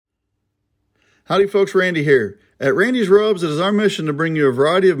Howdy folks, Randy here. At Randy's Rubs, it is our mission to bring you a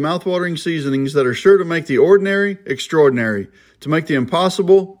variety of mouthwatering seasonings that are sure to make the ordinary extraordinary, to make the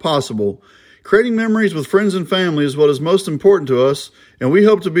impossible possible. Creating memories with friends and family is what is most important to us, and we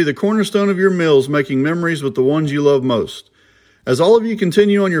hope to be the cornerstone of your meals, making memories with the ones you love most. As all of you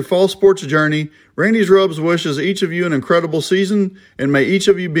continue on your fall sports journey, Randy's Rubs wishes each of you an incredible season, and may each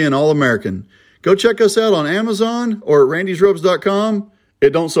of you be an All-American. Go check us out on Amazon or at randysrubs.com. It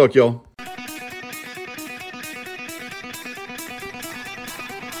don't suck, y'all.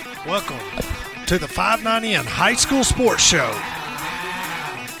 Welcome to the 590N High School Sports Show.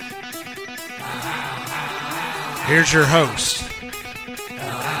 Here's your host,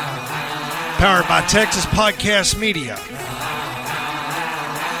 powered by Texas Podcast Media,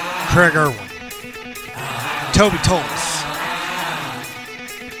 Craig Irwin, Toby Tolis,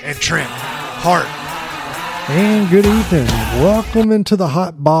 and Trent Hart. And good evening. Welcome into the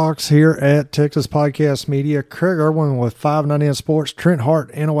Hot Box here at Texas Podcast Media. Craig Irwin with 590N Sports, Trent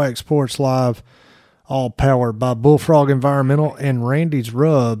Hart, Anahuac Sports Live, all powered by Bullfrog Environmental and Randy's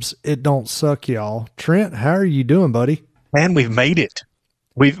Rubs. It don't suck, y'all. Trent, how are you doing, buddy? Man, we've made it.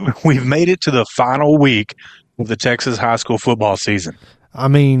 We've made it to the final week of the Texas high school football season. I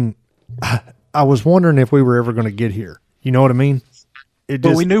mean, I was wondering if we were ever going to get here. You know what I mean?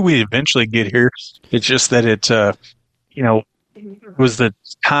 Well, we knew we'd eventually get here. It's just that it, was the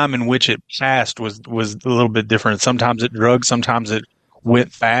time in which it passed was a little bit different. Sometimes it dragged, sometimes it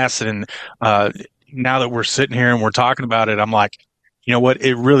went fast. And now that we're sitting here and we're talking about it, I'm like, you know what?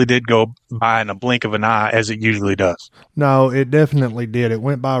 It really did go by in a blink of an eye, as it usually does. No, it definitely did. It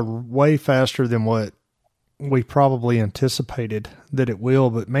went by way faster than what we probably anticipated that it will.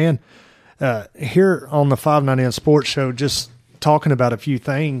 But, man, here on the 590N Sports Show, just talking about a few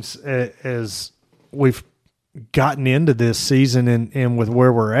things as we've gotten into this season and with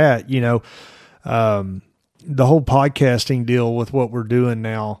where we're at, the whole podcasting deal with what we're doing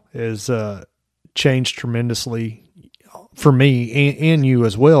now is changed tremendously for me and you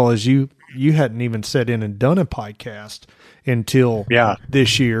as well, as you hadn't even sat in and done a podcast until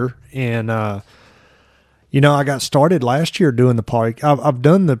this year. And, I got started last year doing the podcast. I've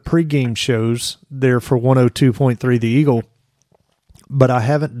done the pregame shows there for 102.3 The Eagle, but I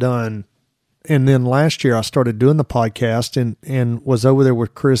haven't done. And then last year I started doing the podcast and was over there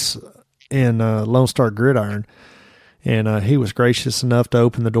with Chris and Lone Star Gridiron. And he was gracious enough to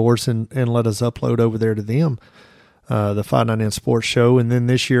open the doors and let us upload over there to them, the 590N Sports Show. And then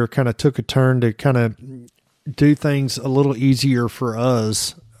this year kind of took a turn to kind of do things a little easier for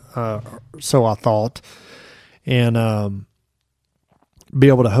us, so I thought. And be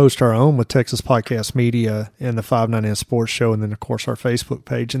able to host our own with Texas Podcast Media and the 590N Sports Show, and then, of course, our Facebook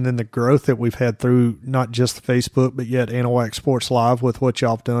page. And then the growth that we've had through not just the Facebook, but yet Anahuac Sports Live with what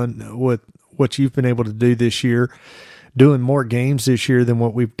y'all have done, with what you've been able to do this year, doing more games this year than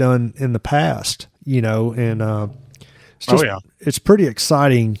what we've done in the past, and it's pretty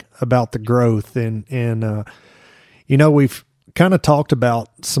exciting about the growth. And we've kind of talked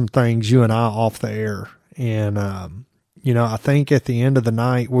about some things, you and I, off the air. And, I think at the end of the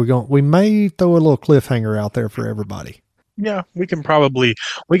night, we may throw a little cliffhanger out there for everybody. Yeah, we can probably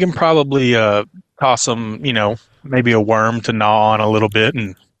toss some, maybe a worm to gnaw on a little bit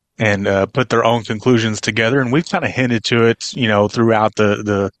and put their own conclusions together. And we've kind of hinted to it, throughout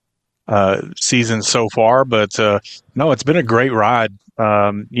the season so far. But no, it's been a great ride.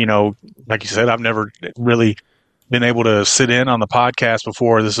 Like you said, I've never really been able to sit in on the podcast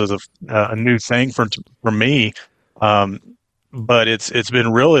before. This is a new thing for me. But it's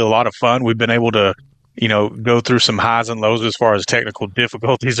been really a lot of fun. We've been able to, go through some highs and lows as far as technical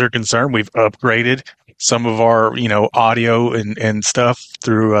difficulties are concerned. We've upgraded some of our, audio and stuff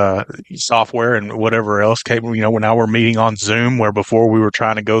through software and whatever else cable. Now we're meeting on Zoom, where before we were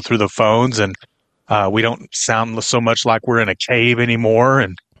trying to go through the phones, and we don't sound so much like we're in a cave anymore.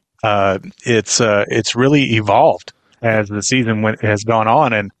 And it's really evolved as the season has gone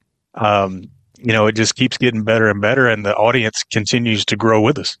on, and it just keeps getting better and better, and the audience continues to grow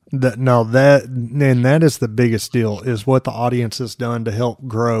with us. That is the biggest deal, is what the audience has done to help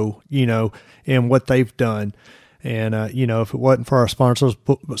grow, and what they've done. And, if it wasn't for our sponsors,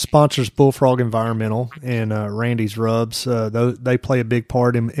 Bullfrog Environmental and Randy's Rubs, they play a big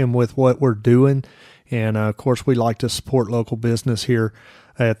part in with what we're doing. And, of course, we like to support local business here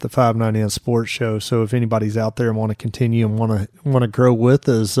at the 590N Sports Show. So if anybody's out there and want to continue and want to grow with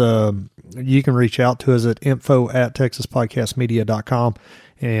us, you can reach out to us at info@texaspodcastmedia.com,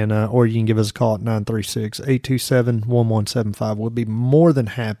 and or you can give us a call at 936-827-1175. We'll be more than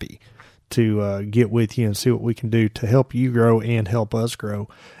happy to get with you and see what we can do to help you grow and help us grow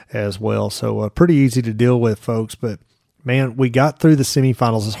as well. So pretty easy to deal with, folks. But, man, we got through the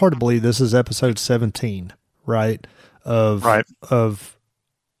semifinals. It's hard to believe this is episode 17, right, of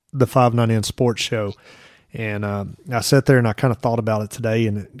the 590 Sports Show. And I sat there and I kind of thought about it today,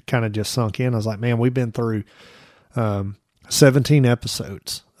 and it kind of just sunk in. I was like, man, we've been through 17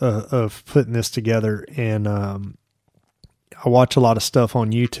 episodes of putting this together. And I watch a lot of stuff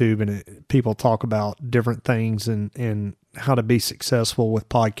on YouTube, and people talk about different things and how to be successful with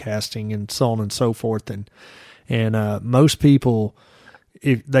podcasting and so on and so forth. And most people,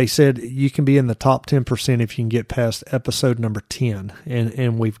 if they said you can be in the top 10% if you can get past episode number 10.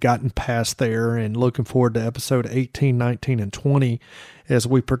 And we've gotten past there, and looking forward to episode 18, 19, and 20 as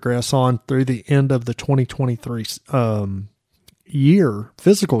we progress on through the end of the 2023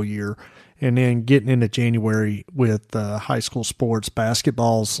 physical year, and then getting into January with high school sports.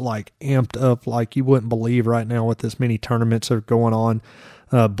 Basketball's like amped up like you wouldn't believe right now with as many tournaments that are going on,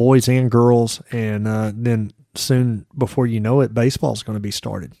 boys and girls, and then soon, before you know it, baseball's going to be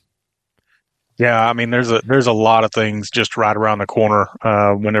started. Yeah, I mean, there's a lot of things just right around the corner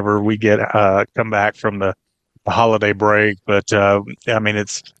whenever we get come back from the holiday break. But I mean,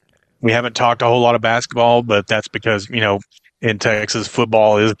 we haven't talked a whole lot of basketball, but that's because, you know, in Texas,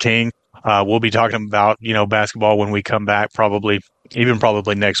 football is king. We'll be talking about, you know, basketball when we come back, probably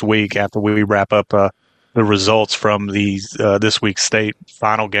next week after we wrap up the results from this week's state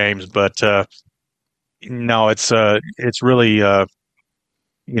final games. But no, it's really, you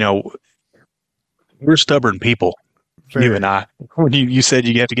know, we're stubborn people, you and I. When you said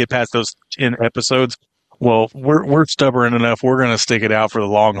you have to get past those 10 episodes, well, we're stubborn enough. We're going to stick it out for the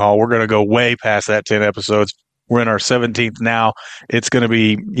long haul. We're going to go way past that 10 episodes. We're in our 17th now. It's going to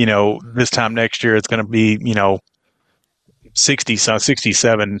be, you know, this time next year, it's going to be, you know,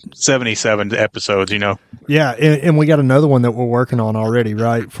 67 episodes, you know. Yeah, and we got another one that we're working on already,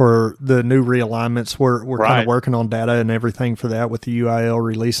 right? For the new realignments, we're right. kind of working on data and everything for that with the UIL,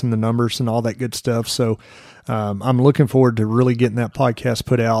 releasing the numbers and all that good stuff. So I'm looking forward to really getting that podcast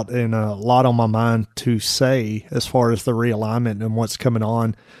put out, and a lot on my mind to say as far as the realignment and what's coming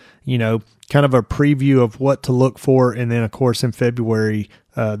on, you know, kind of a preview of what to look for. And then, of course, in February,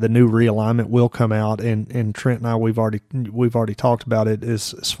 the new realignment will come out, and Trent and I, we've already talked about it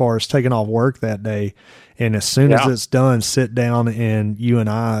as far as taking off work that day. And as soon as it's done, sit down and you and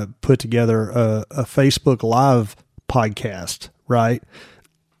I put together a Facebook Live podcast, right?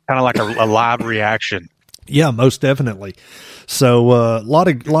 Kind of like a live reaction. Yeah, most definitely. So a lot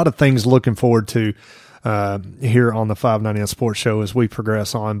of things looking forward to here on the 590 Sports Show as we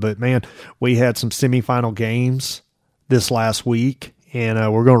progress on. But man, we had some semifinal games this last week, and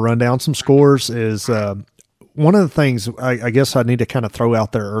we're going to run down some scores. Is one of the things I guess I need to kind of throw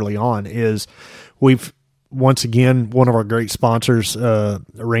out there early on is we've once again, one of our great sponsors,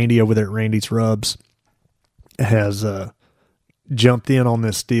 Randy over there at Randy's Rubs, has jumped in on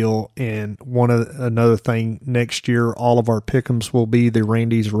this deal. And another thing, next year, all of our pick'ems will be the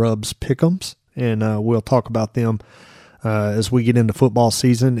Randy's Rubs pick'ems. And we'll talk about them as we get into football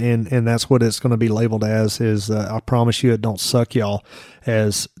season, and that's what it's going to be labeled as. Is I promise you, it don't suck, y'all.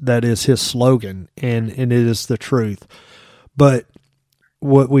 As that is his slogan, and it is the truth. But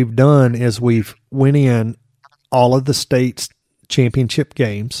what we've done is we've went in all of the state's championship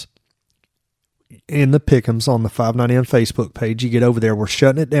games in the pick'ems on the 590 Facebook page. You get over there. We're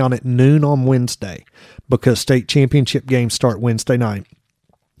shutting it down at noon on Wednesday because state championship games start Wednesday night.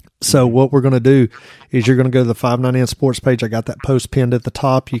 So what we're going to do is you're going to go to the 590 Sports page. I got that post pinned at the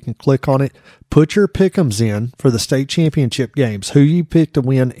top. You can click on it, put your pick'ems in for the state championship games, who you pick to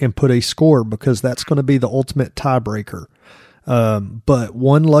win, and put a score, because that's going to be the ultimate tiebreaker. But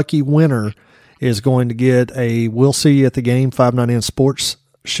one lucky winner is going to get a We'll See You at the Game 590 Sports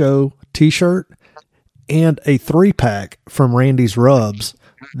Show t-shirt and a 3-pack from Randy's Rubs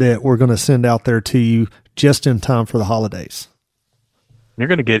that we're going to send out there to you just in time for the holidays. You're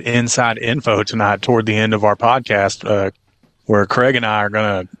going to get inside info tonight toward the end of our podcast, where Craig and I are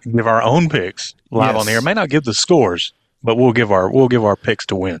going to give our own picks live on the air. May not give the scores, but we'll give our picks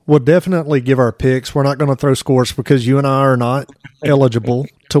to win. We'll definitely give our picks. We're not going to throw scores because you and I are not eligible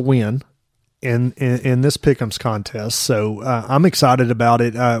to win in this pick'ems contest. So I'm excited about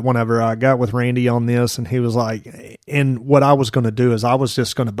it. Whenever I got with Randy on this, and he was like, and what I was going to do is I was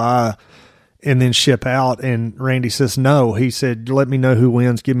just going to buy and then ship out. And Randy says, no, he said, let me know who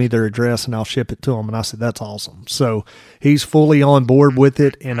wins, give me their address, and I'll ship it to them. And I said, that's awesome. So he's fully on board with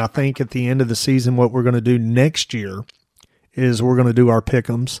it. And I think at the end of the season, what we're going to do next year is we're going to do our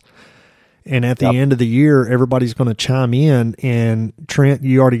pick'ems. And at the end of the year, everybody's going to chime in. And Trent,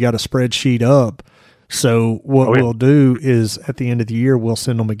 you already got a spreadsheet up. So what we'll do is at the end of the year, we'll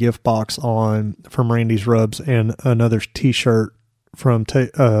send them a gift box from Randy's Rubs and another T-shirt from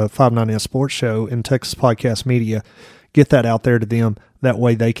 590 Sports Show and Texas Podcast Media. Get that out there to them. That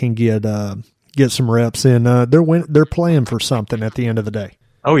way they can get some reps in. They're playing for something at the end of the day.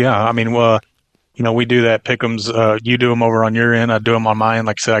 Oh yeah, I mean, well, we do that pick'ems. You do them over on your end. I do them on my end.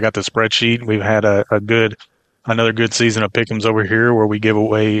 Like I said, I got the spreadsheet. We've had another good season of pick'ems over here where we give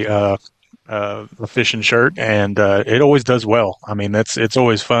away a fishing shirt, and it always does well. I mean, it's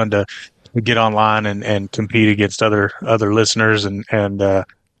always fun to get online and compete against other listeners and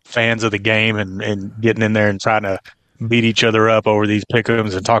fans of the game and getting in there and trying to beat each other up over these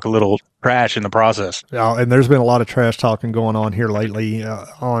pick'ems and talk a little trash in the process. And there's been a lot of trash talking going on here lately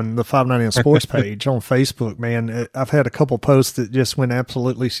on the 590 Sports page on Facebook, man. I've had a couple posts that just went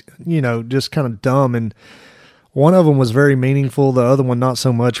absolutely, just kind of dumb, and one of them was very meaningful, the other one not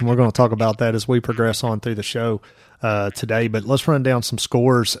so much, and we're going to talk about that as we progress on through the show today. But let's run down some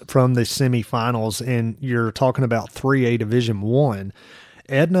scores from the semifinals, and you're talking about 3A Division I.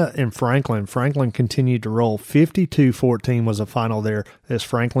 Edna and Franklin. Franklin continued to roll. 52-14 was the final there as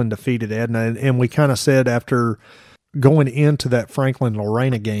Franklin defeated Edna. And we kind of said after going into that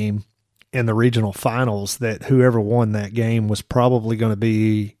Franklin-Lorena game in the regional finals that whoever won that game was probably going to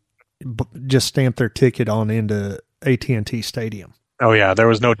be just stamp their ticket on into AT&T Stadium. Oh, yeah, there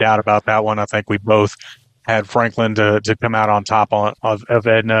was no doubt about that one. I think we both had Franklin to come out on top of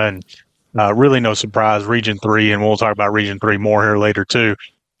Edna, and really no surprise, Region 3, and we'll talk about Region 3 more here later too.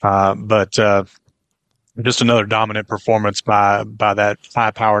 But just another dominant performance by that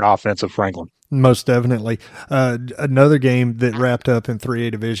high-powered offense of Franklin. Most definitely. Another game that wrapped up in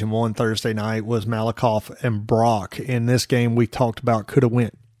 3A Division I Thursday night was Malakoff and Brock. In this game, we talked about could have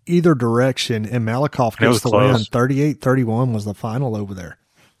went either direction, and Malakoff gets the win. 38-31 was the final over there.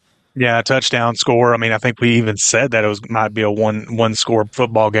 Yeah, a touchdown score. I mean, I think we even said that might be a one-score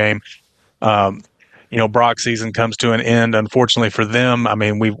football game. Brock's season comes to an end, unfortunately for them. I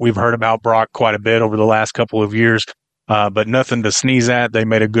mean, we've heard about Brock quite a bit over the last couple of years, but nothing to sneeze at. They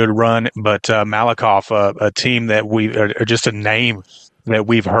made a good run, but Malakoff, a team that are just a name that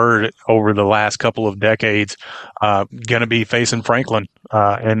we've heard over the last couple of decades, going to be facing Franklin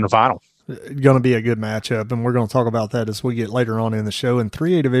in the final. Going to be a good matchup, and we're going to talk about that as we get later on in the show. In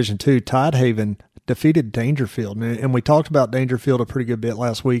 3A Division II, Tidehaven defeated Dangerfield, and we talked about Dangerfield a pretty good bit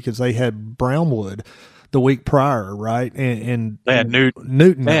last week as they had Brownwood the week prior, right? And they had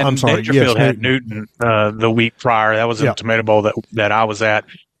Newton. Dangerfield had Newton the week prior. That was in the Tomato Bowl that I was at.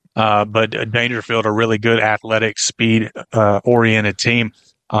 But Dangerfield, a really good athletic, speed-oriented team.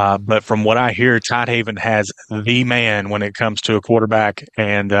 But from what I hear, Tidehaven has the man when it comes to a quarterback.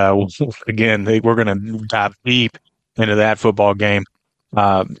 And again, we're going to dive deep into that football game.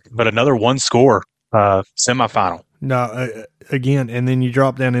 But another one-score semifinal. No, again, and then you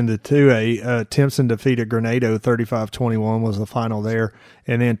drop down into 2A. Timpson defeated Grenado 35-21 was the final there.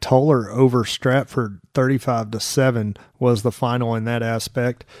 And then Toller over Stratford 35-7 was the final in that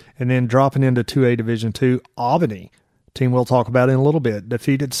aspect. And then dropping into 2A Division II, Albany, team we'll talk about in a little bit,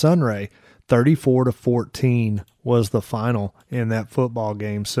 defeated Sunray 34-14 was the final in that football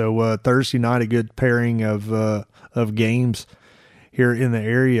game. So Thursday night, a good pairing of games here in the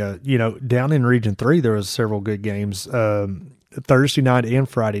area. Down in Region 3, there was several good games Thursday night and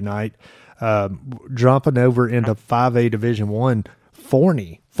Friday night. Jumping over into 5A Division I,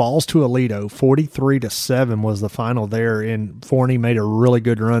 Forney falls to Aledo. 43-7 was the final there, and Forney made a really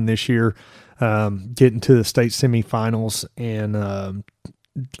good run this year, getting to the state semifinals. And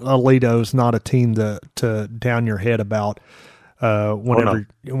Aledo's not a team to down your head about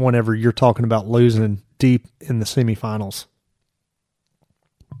whenever you're talking about losing deep in the semifinals.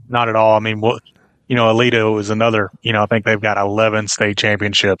 Not at all. I mean, Aledo is another, I think they've got 11 state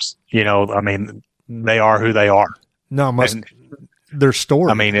championships. I mean, they are who they are. No, their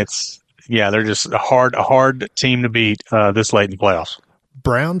story. I mean, they're just a hard team to beat this late in the playoffs.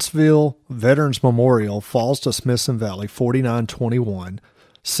 Brownsville Veterans Memorial falls to Smithson Valley 49-21.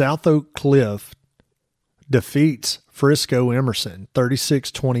 South Oak Cliff defeats Frisco Emerson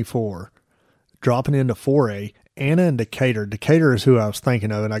 36-24. Dropping into 4A, Anna and Decatur. Decatur is who I was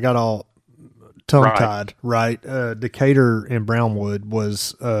thinking of, and I got all tongue-tied, right? Decatur and Brownwood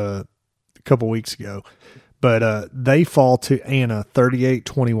was a couple weeks ago. But they fall to Anna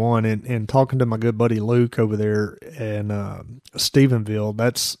 38-21, and talking to my good buddy Luke over there in Stephenville,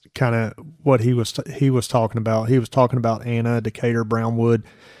 that's kind of what he was talking about. He was talking about Anna, Decatur, Brownwood,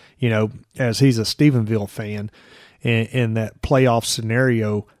 as he's a Stephenville fan, in that playoff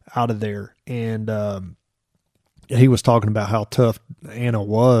scenario. out of there. And he was talking about how tough Anna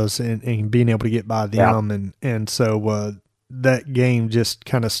was and being able to get by them. And so that game just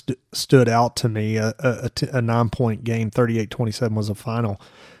kind of stood out to me. A 9-point game, 38-27 was the final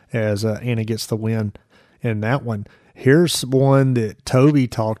as Anna gets the win in that one. Here's one that Toby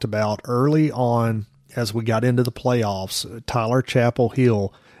talked about early on as we got into the playoffs, Tyler Chapel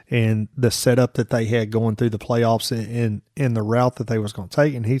Hill, and the setup that they had going through the playoffs in the route that they was going to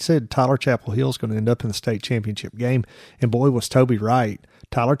take. And he said Tyler Chapel Hill is going to end up in the state championship game. And boy, was Toby right.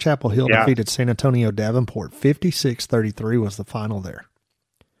 Tyler Chapel Hill defeated San Antonio Davenport. 56-33 was the final there.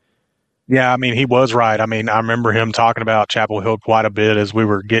 Yeah, I mean, he was right. I mean, I remember him talking about Chapel Hill quite a bit as we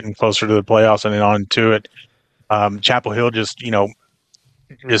were getting closer to the playoffs and then on to it. Chapel Hill just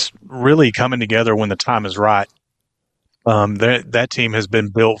really coming together when the time is right. That team has been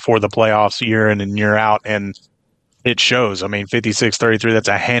built for the playoffs year in and year out, and it shows. I mean, 56-33, that's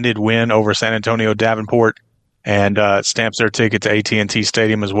a handed win over San Antonio Davenport, and stamps their ticket to AT&T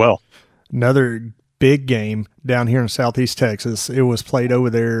Stadium as well. Another big game down here in Southeast Texas. It was played over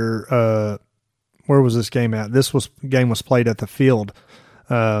there. Where was this game at? Game was played at the field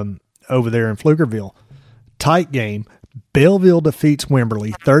over there in Pflugerville. Tight game. Belleville defeats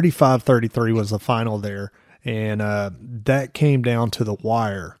Wimberley. 35-33 was the final there. And that came down to the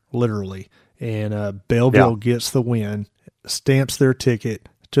wire, literally. And Belleville gets the win, stamps their ticket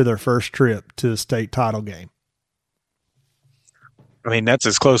to their first trip to the state title game. I mean, that's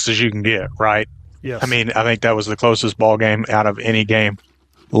as close as you can get, right? Yes. I mean, I think that was the closest ball game out of any game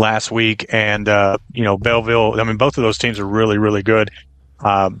last week. And, Belleville, I mean, both of those teams are really, really good.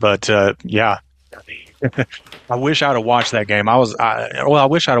 But I wish I'd have watched that game. I wish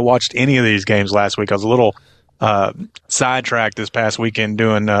I'd have watched any of these games last week. I was a little sidetracked this past weekend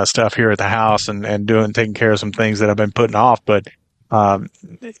doing stuff here at the house and taking care of some things that I've been putting off. But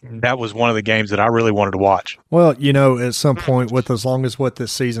that was one of the games that I really wanted to watch. Well, at some point, with as long as what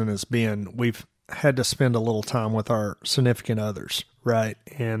this season has been, we've had to spend a little time with our significant others, right?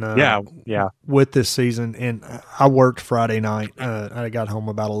 And with this season, and I worked Friday night. I got home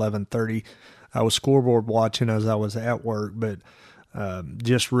about 11:30. I was scoreboard watching as I was at work, but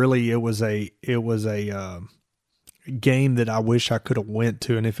just really, it was a game that I wish I could have went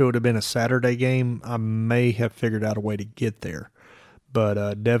to. And if it would have been a Saturday game, I may have figured out a way to get there.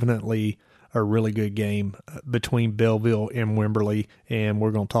 But definitely a really good game between Belleville and Wimberley, and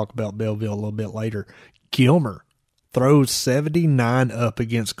we're going to talk about Belleville a little bit later. Gilmer throws 79 up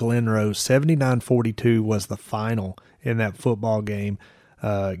against Glen Rose. 79-42 was the final in that football game.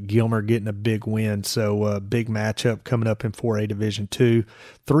 Gilmer getting a big win, so big matchup coming up in 4A Division II.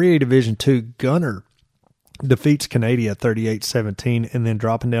 3A Division II, Gunner defeats Canada 38-17, and then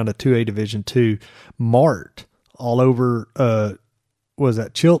dropping down to 2A Division II, Mart all over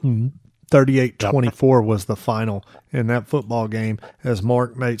Chilton. 38-24 was the final in that football game as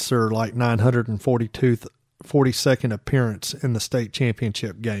Mark makes her 942nd appearance in the state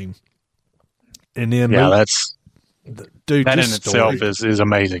championship game. And then that in itself is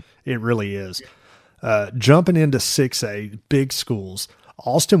amazing. It really is. Jumping into 6A, big schools.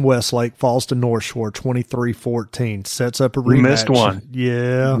 Austin Westlake falls to North Shore 23-14, sets up a rematch. You missed one.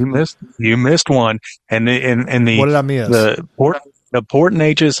 Yeah. You missed one. And the what did I miss? The Port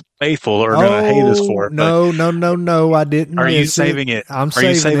Neches faithful are going to hate us for it. No, I didn't. Are you saving it? Are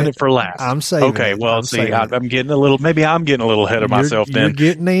you saving it for last? I'm saving it. Okay, well, I'm getting a little ahead of myself then. You're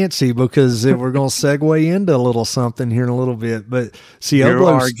getting antsy because we're going to segue into a little something here in a little bit. But you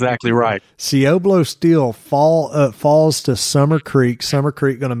are exactly right. Cioblo Steel falls to Summer Creek. Summer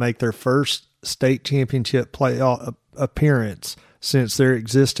Creek going to make their first state championship playoff appearance since their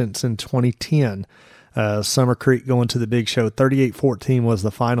existence in 2010. Summer Creek going to the big show. 38-14 was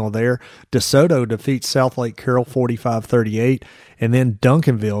the final there. DeSoto defeats South Lake Carroll 45-38. And then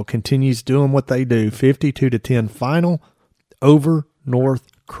Duncanville continues doing what they do. 52-10 final over North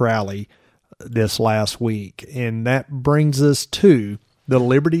Crowley this last week. And that brings us to the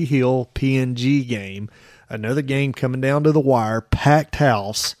Liberty Hill PNG game. Another game coming down to the wire. Packed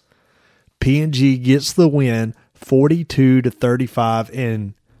house. PNG gets the win 42-35.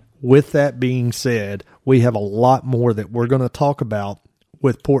 And with that being said, we have a lot more that we're going to talk about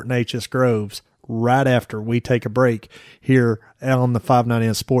with Port Neches Groves right after we take a break here on the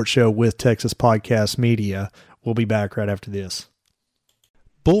 590 Sports Show with Texas Podcast Media. We'll be back right after this.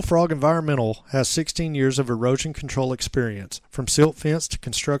 Bullfrog Environmental has 16 years of erosion control experience. From silt fence to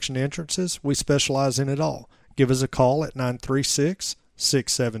construction entrances, we specialize in it all. Give us a call at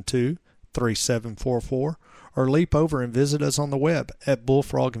 936-672-3744. or leap over and visit us on the web at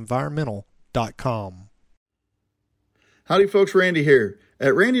bullfrogenvironmental.com. Howdy folks, Randy here.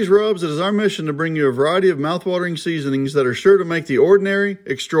 At Randy's Rubs, it is our mission to bring you a variety of mouthwatering seasonings that are sure to make the ordinary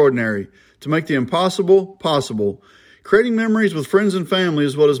extraordinary, to make the impossible possible. Creating memories with friends and family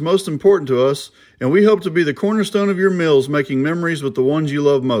is what is most important to us, and we hope to be the cornerstone of your meals, making memories with the ones you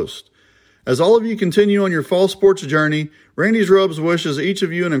love most. As all of you continue on your fall sports journey, Randy's Rubs wishes each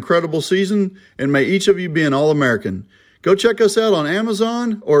of you an incredible season, and may each of you be an All-American. Go check us out on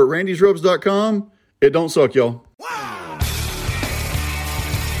Amazon or at randysrubs.com. It don't suck, y'all.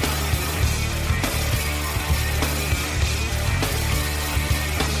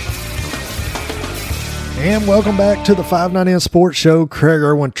 And welcome back to the 590 Sports Show. Craig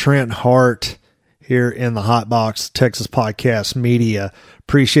Irwin, Trent Hart here in the Hot Box Texas Podcast Media.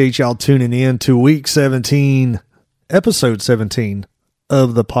 Appreciate y'all tuning in to week 17, episode 17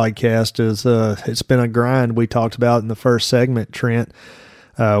 of the podcast. It's been a grind. We talked about in the first segment, Trent,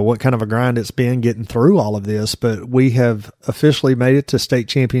 what kind of a grind it's been getting through all of this, but we have officially made it to state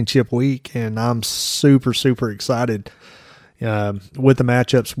championship week, and I'm super, super excited with the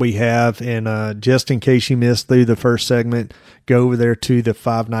matchups we have. And just in case you missed through the first segment, go over there to the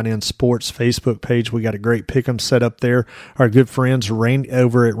 590 Sports Facebook page. We got a great pick'em set up there. Our good friends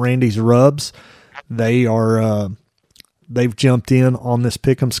over at Randy's Rubs, they've jumped in on this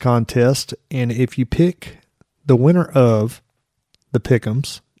pick'ems contest. And if you pick the winner of the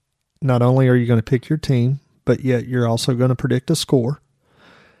pick'ems, not only are you going to pick your team, but yet you're also going to predict a score.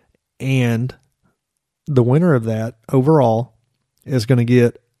 And the winner of that overall is going to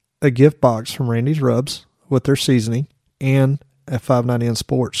get a gift box from Randy's Rubs with their seasoning and a 590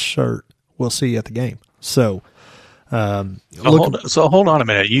 Sports shirt. We'll see you at the game. So, hold on a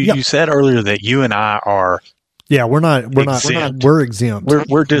minute. You said earlier that you and I are. Yeah, we're exempt.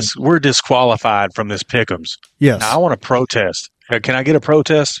 We're disqualified from this pick'ems. Yes. Now, I want to protest. Can I get a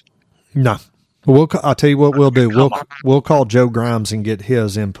protest? No. I'll tell you what we'll do. We'll call Joe Grimes and get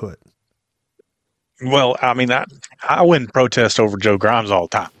his input. Well, I mean, I wouldn't protest over Joe Grimes all the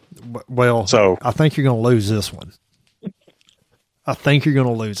time. Well, so I think you're going to lose this one. I think you're going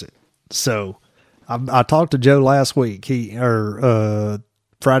to lose it. So I talked to Joe last week.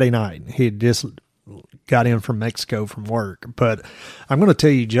 Friday night. He had just got in from Mexico from work. But I'm going to tell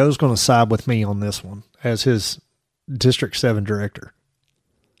you, Joe's going to side with me on this one as his District 7 director.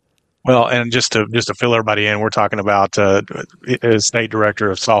 Well, and just to fill everybody in, we're talking about state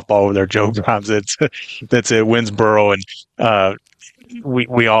director of softball over there, Joe Grimes. That's at Winsboro, and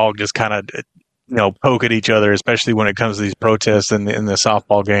we all just kind of poke at each other, especially when it comes to these protests in the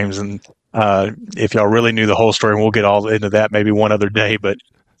softball games. And if y'all really knew the whole story, and we'll get all into that maybe one other day, but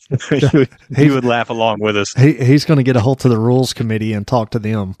he would laugh along with us. He's going to get a hold to the rules committee and talk to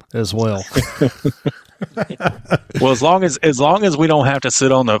them as well. Well, as long as we don't have to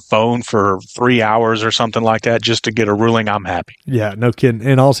sit on the phone for 3 hours or something like that just to get a ruling, I'm happy. Yeah, no kidding.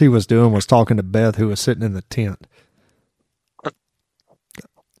 And all he was doing was talking to Beth, who was sitting in the tent.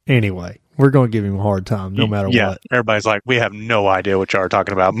 Anyway, we're going to give him a hard time no matter what. Everybody's like, we have no idea what y'all are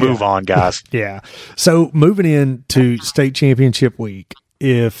talking about. Move on, guys. Yeah. So moving into state championship week,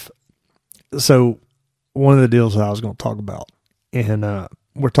 one of the deals that I was going to talk about, and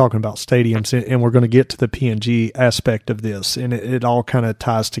we're talking about stadiums, and we're going to get to the P&G aspect of this, and it all kind of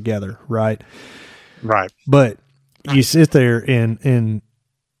ties together, right? Right. But you sit there, and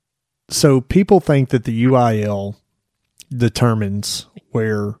so people think that the UIL determines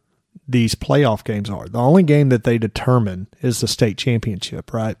where these playoff games are. The only game that they determine is the state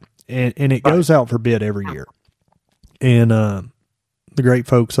championship, right? And it goes out for bid every year. And the great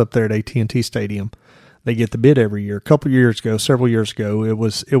folks up there at AT&T Stadium, they get the bid every year. Several years ago, it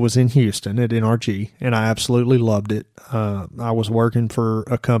was in Houston at NRG, and I absolutely loved it. I was working for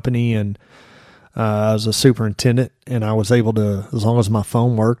a company, and I was a superintendent, and I was able to, as long as my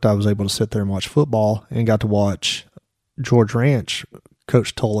phone worked, I was able to sit there and watch football, and got to watch George Ranch,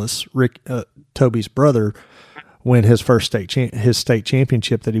 Coach Tullis, Toby's brother, win his first state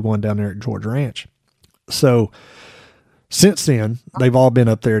championship that he won down there at George Ranch. So since then, they've all been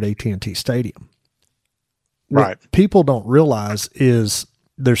up there at AT&T Stadium. Right. What people don't realize is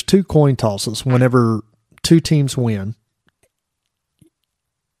there's two coin tosses whenever two teams win,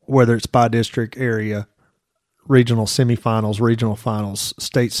 whether it's by district, area, regional semifinals, regional finals,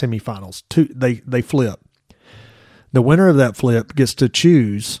 state semifinals. They flip. The winner of that flip gets to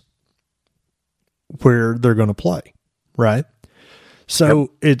choose where they're going to play, right?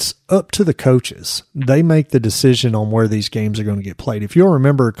 So It's up to the coaches. They make the decision on where these games are going to get played. If you'll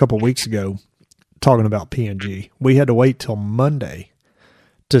remember a couple of weeks ago, talking about P&G, we had to wait till Monday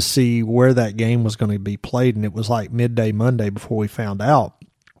to see where that game was going to be played, and it was like midday Monday before we found out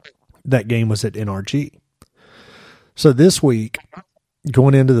that game was at NRG. So this week,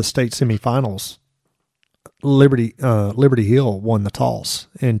 going into the state semifinals, Liberty Hill won the toss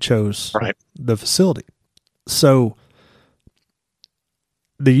and chose the facility. So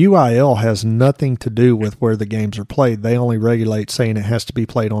the UIL has nothing to do with where the games are played. They only regulate saying it has to be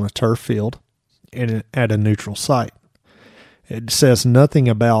played on a turf field and at a neutral site. It says nothing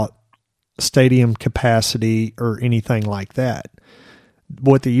about stadium capacity or anything like that.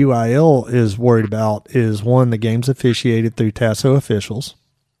 What the UIL is worried about is, one, the game's officiated through TASO officials,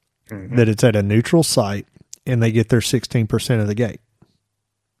 that it's at a neutral site, and they get their 16% of the gate.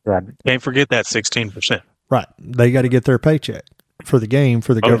 Right. Can't forget that 16%. Right. They got to get their paycheck for the game,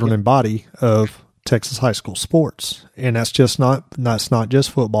 for the governing body of Texas high school sports. And that's not just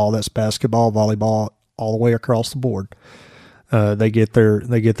football, that's basketball, volleyball, all the way across the board. They get their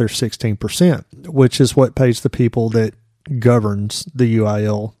 16%, which is what pays the people that governs the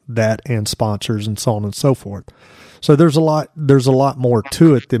UIL, that and sponsors and so on and so forth. So there's a lot more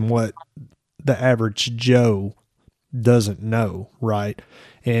to it than what the average Joe doesn't know, right?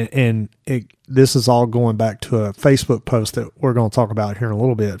 And this is all going back to a Facebook post that we're going to talk about here in a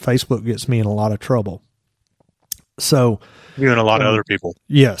little bit. Facebook gets me in a lot of trouble. So you and a lot of other people.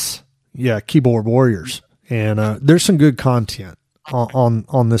 Yes. Yeah. Keyboard warriors. And there's some good content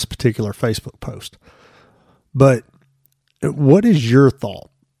on this particular Facebook post. But what is your thought?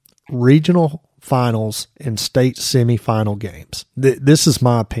 Regional finals and state semifinal games. This is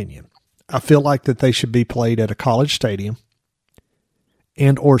my opinion. I feel like that they should be played at a college stadium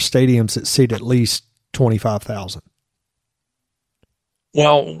and or stadiums that seat at least 25,000.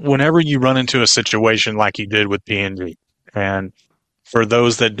 Well, whenever you run into a situation like you did with PNG, and for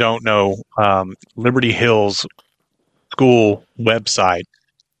those that don't know, Liberty Hill's school website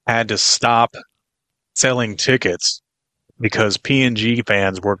had to stop selling tickets because PNG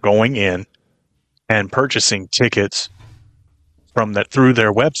fans were going in and purchasing tickets through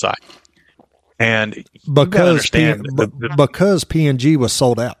their website. And because PNG was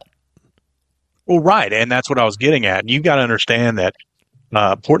sold out. Well, right, and that's what I was getting at. You've got to understand that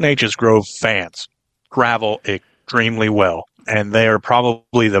Port Neches Grove fans travel extremely well, and they are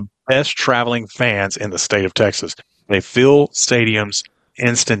probably the best traveling fans in the state of Texas. They fill stadiums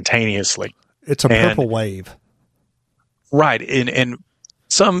instantaneously. It's a purple wave. Right, and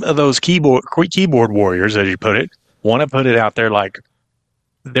some of those keyboard warriors, as you put it, want to put it out there like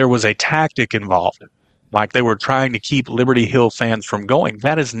there was a tactic involved, like they were trying to keep Liberty Hill fans from going.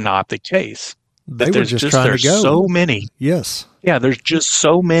 That is not the case. They were just trying to go. So many. Yes. Yeah, there's just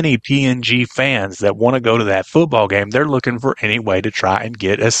so many PNG fans that want to go to that football game. They're looking for any way to try and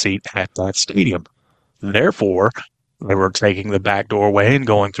get a seat at that stadium. Therefore, they were taking the back doorway and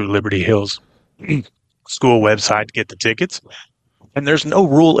going through Liberty Hill's school website to get the tickets. And there's no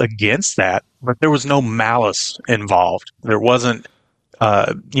rule against that, but there was no malice involved. There wasn't,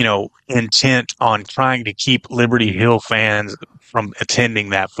 intent on trying to keep Liberty Hill fans from attending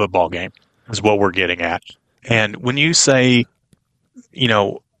that football game is what we're getting at. And when you say,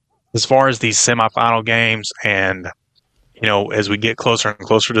 as far as these semifinal games and, as we get closer and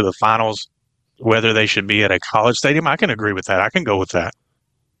closer to the finals, whether they should be at a college stadium, I can agree with that. I can go with that.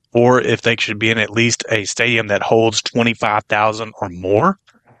 Or if they should be in at least a stadium that holds 25,000 or more,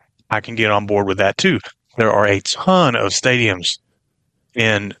 I can get on board with that too. There are a ton of stadiums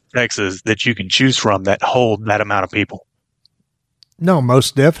in Texas that you can choose from that hold that amount of people. No,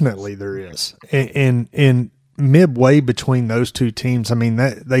 most definitely there is. And midway between those two teams, I mean,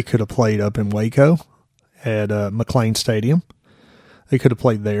 that they could have played up in Waco at McLean Stadium. They could have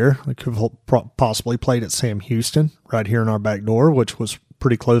played there. They could have possibly played at Sam Houston right here in our back door, which was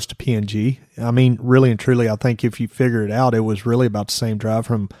pretty close to PNG. I mean, really and truly, I think if you figure it out, it was really about the same drive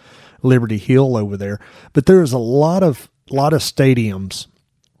from Liberty Hill over there. But there was a lot of stadiums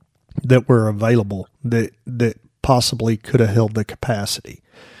that were available that possibly could have held the capacity.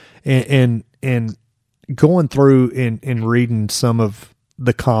 And going through and reading some of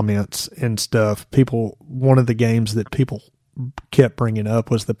the comments and stuff, one of the games that people kept bringing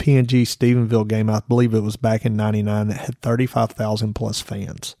up was the PNG Stephenville game. I believe it was back in 99 that had 35,000 plus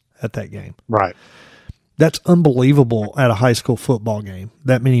fans at that game. Right. That's unbelievable at a high school football game.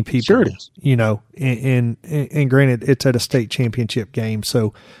 That many people, sure it is. And granted, it's at a state championship game.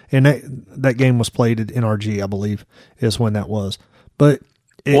 So, and that game was played at NRG, I believe, is when that was. But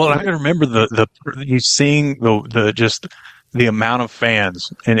I can remember you seeing the amount of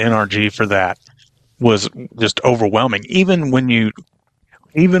fans in NRG for that was just overwhelming. Even when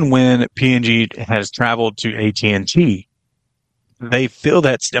PNG has traveled to AT&T, they feel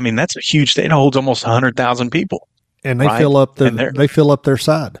that's a huge stadium. It holds almost 100,000 people. And they fill up their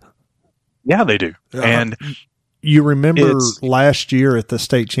side. Yeah, they do. And You remember last year at the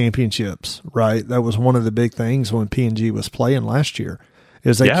state championships, right? That was one of the big things when P&G was playing last year,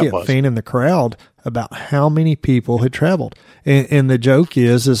 is they kept fanning the crowd about how many people had traveled. And the joke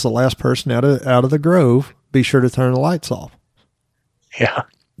is the last person out of the Grove, be sure to turn the lights off. Yeah.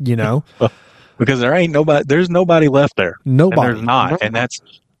 You know? Because there's nobody left there. Nobody. And there's not. And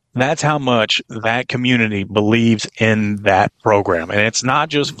that's how much that community believes in that program. And it's not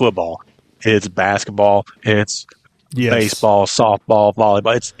just football. It's basketball. It's baseball, softball,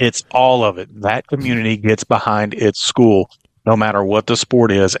 volleyball. It's all of it. That community gets behind its school, no matter what the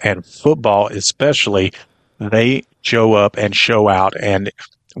sport is. And football especially, they show up and show out. And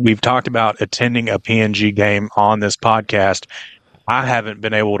we've talked about attending a P&G game on this podcast. I haven't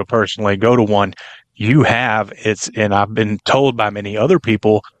been able to personally go to one. You have. And I've been told by many other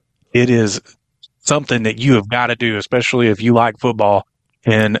people, it is something that you have got to do, especially if you like football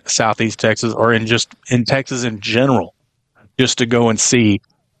in Southeast Texas or in Texas in general, just to go and see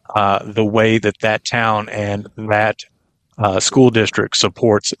the way that town and that school district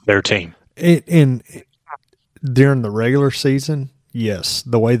supports their team. And during the regular season, yes,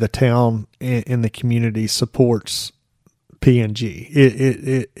 the way the town and the community supports P&G,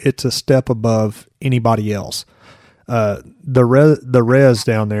 it's a step above anybody else. The res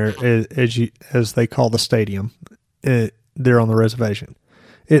down there, as they call the stadium, they're on the reservation.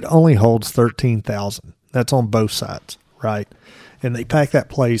 It only holds 13,000. That's on both sides, right? And they pack that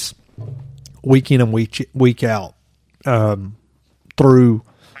place week in and week out through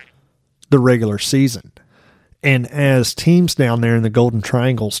the regular season. And as teams down there in the Golden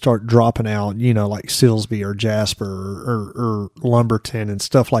Triangle start dropping out, like Silsbee or Jasper or Lumberton and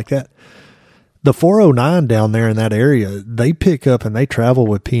stuff like that, the 409 down there in that area, they pick up and they travel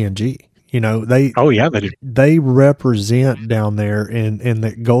with P&G. They do. They represent down there in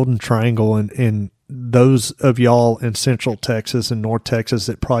the Golden Triangle, and those of y'all in Central Texas and North Texas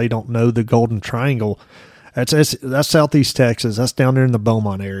that probably don't know the Golden Triangle, that's Southeast Texas. That's down there in the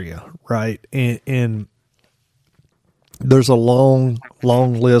Beaumont area, right? And there's a long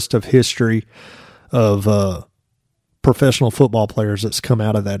list of history of professional football players that's come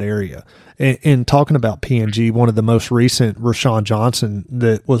out of that area. And talking about P&G, one of the most recent, Rashawn Johnson,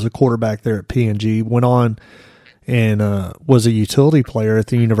 that was a quarterback there at P&G, went on and was a utility player at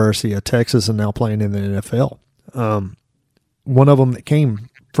the University of Texas and now playing in the NFL. One of them that came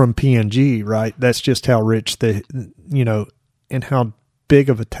from P&G, right? That's just how rich and how big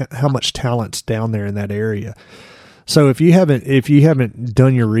of how much talent's down there in that area. So if you haven't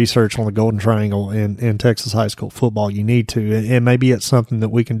done your research on the Golden Triangle in Texas high school football, you need to, and maybe it's something that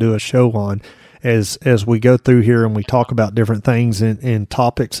we can do a show on as we go through here and we talk about different things and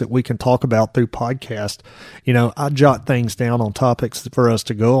topics that we can talk about through podcast. I jot things down on topics for us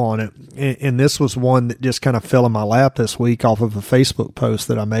to go on it, and this was one that just kind of fell in my lap this week off of a Facebook post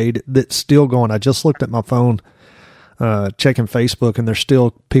that I made that's still going. I just looked at my phone, checking Facebook, and there's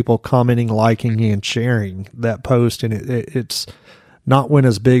still people commenting, liking, and sharing that post. And it's not went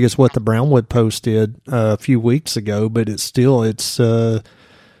as big as what the Brownwood post did a few weeks ago, but it's built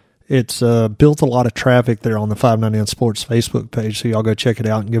a lot of traffic there on the 590 Sports Facebook page. So y'all go check it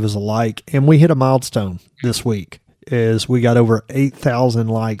out and give us a like. And we hit a milestone this week as we got over 8,000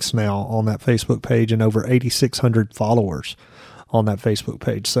 likes now on that Facebook page and over 8,600 followers on that Facebook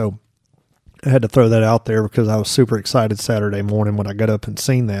page. So I had to throw that out there because I was super excited Saturday morning when I got up and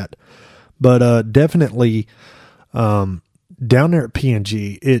seen that. But definitely down there at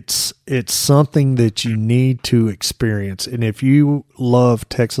P&G, it's something that you need to experience. And if you love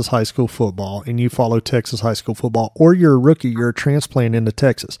Texas high school football and you follow Texas high school football, or you're a rookie, you're a transplant into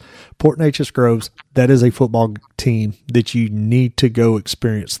Texas, Port Neches Groves, that is a football team that you need to go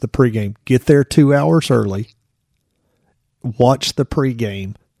experience the pregame. Get there 2 hours early, watch the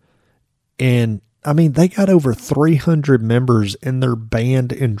pregame. And, they got over 300 members in their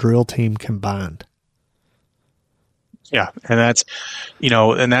band and drill team combined. Yeah, and that's,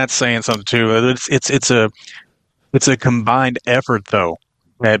 and that's saying something too. It's a combined effort though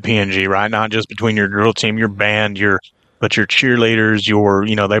at P&G, right? Not just between your drill team, your band, but your cheerleaders,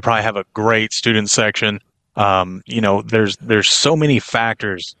 they probably have a great student section. There's so many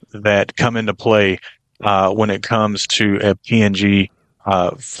factors that come into play when it comes to a P&G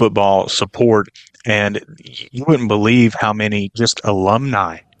football support, and you wouldn't believe how many just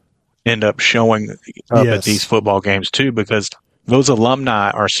alumni end up showing up at these football games too, because those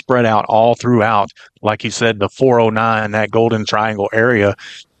alumni are spread out all throughout, like you said, the 409, that Golden Triangle area,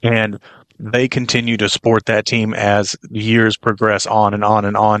 and they continue to support that team as years progress on and on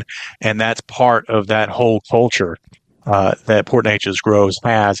and on, and that's part of that whole culture that Port Neches Groves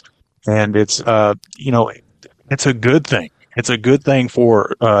has. And it's it's a good thing. It's a good thing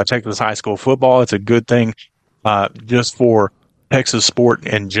for Texas high school football. It's a good thing just for Texas sport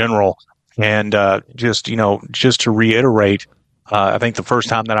in general. And just to reiterate, I think the first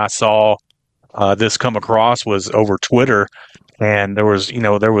time that I saw this come across was over Twitter, and there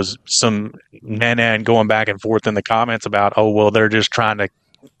was some nan going back and forth in the comments about, oh, well, they're just trying to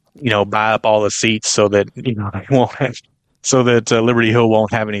buy up all the seats so that they won't have, so that Liberty Hill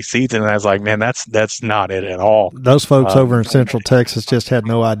won't have any seats. And I was like, man, that's not it at all. Those folks over in Central Texas just had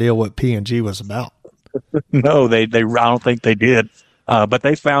no idea what P&G was about. No, they I don't think they did. But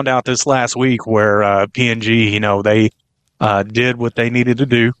they found out this last week where P&G, they did what they needed to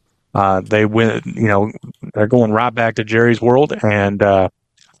do. They went, they're going right back to Jerry's World, and I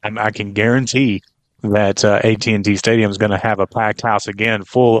can guarantee that AT&T Stadium is going to have a packed house again,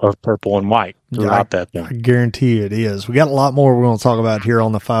 full of purple and white throughout that thing. I guarantee it is. We got a lot more we're going to talk about here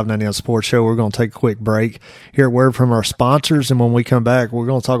on the 599 Sports Show. We're going to take a quick break, hear a word from our sponsors, and when we come back, we're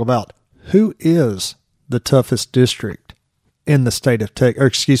going to talk about who is the toughest district in the state of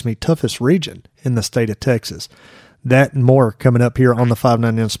toughest region in the state of Texas. That and more coming up here on the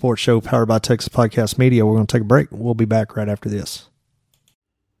 599 Sports Show, powered by Texas Podcast Media. We're going to take a break. We'll be back right after this.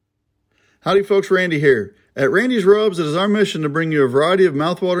 Howdy folks, Randy here. At Randy's Rubs, it is our mission to bring you a variety of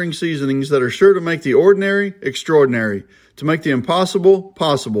mouthwatering seasonings that are sure to make the ordinary extraordinary, to make the impossible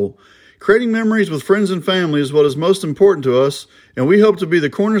possible. Creating memories with friends and family is what is most important to us, and we hope to be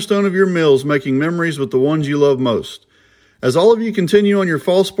the cornerstone of your meals, making memories with the ones you love most. As all of you continue on your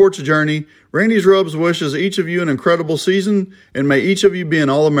fall sports journey, Randy's Rubs wishes each of you an incredible season, and may each of you be an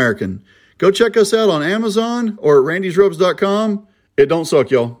All-American. Go check us out on Amazon or at randysrubs.com. It don't suck,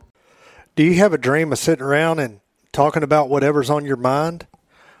 y'all. Do you have a dream of sitting around and talking about whatever's on your mind?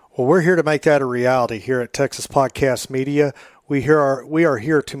 Well, we're here to make that a reality here at Texas Podcast Media. We are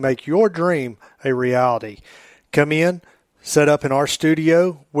here to make your dream a reality. Come in, set up in our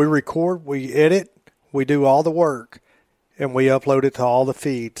studio, we record, we edit, we do all the work, and we upload it to all the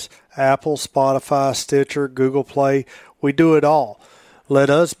feeds. Apple, Spotify, Stitcher, Google Play, we do it all. Let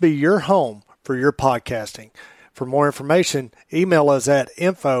us be your home for your podcasting. For more information, email us at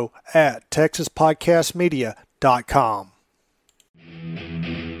info@texaspodcastmedia.com.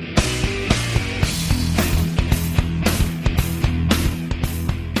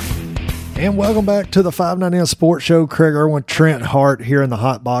 And welcome back to the 599 Sports Show. Craig Irwin, Trent Hart here in the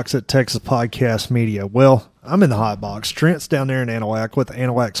hot box at Texas Podcast Media. Well, I'm in the hot box. Trent's down there in Anahuac with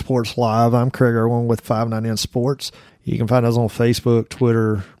Anahuac Sports Live. I'm Craig Irwin with 599 Sports. You can find us on Facebook,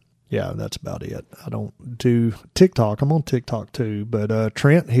 Twitter. Yeah, that's about it. I don't do TikTok. I'm on TikTok too. But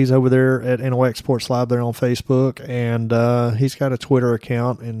Trent, he's over there at Anahuac Sports Live there on Facebook. And he's got a Twitter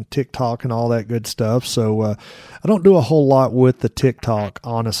account and TikTok and all that good stuff. So I don't do a whole lot with the TikTok,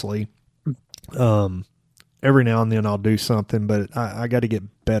 honestly. Every now and then I'll do something, but I got to get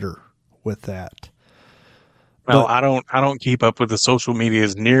better with that. Well, I don't keep up with the social media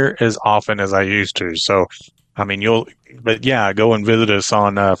as near as often as I used to. So, I mean, go and visit us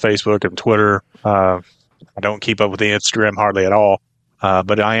on Facebook and Twitter. I don't keep up with the Instagram hardly at all.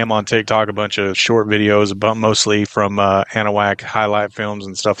 But I am on TikTok, a bunch of short videos, mostly from Anahuac highlight films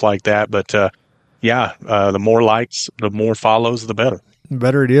and stuff like that. But the more likes, the more follows, the better.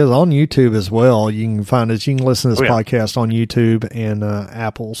 Better it is on YouTube as well. You can find us. You can listen to this podcast on YouTube and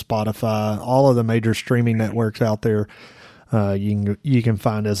Apple, Spotify, all of the major streaming networks out there. You can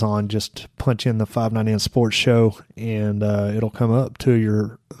find us on. Just punch in the 599 Sports Show, and it'll come up to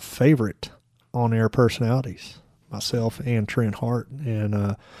your favorite on-air personalities, myself and Trent Hart.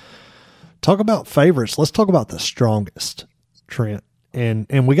 And talk about favorites. Let's talk about the strongest, Trent.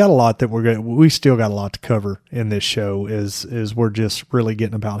 And we got a lot that we still got a lot to cover in this show is we're just really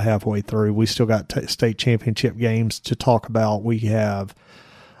getting about halfway through. We still got state championship games to talk about. We have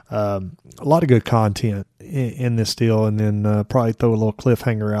a lot of good content in this deal, and then probably throw a little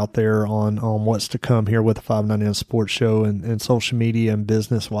cliffhanger out there on what's to come here with the 599 Sports Show and social media and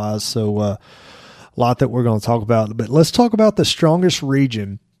business wise. So a lot that we're going to talk about, but let's talk about the strongest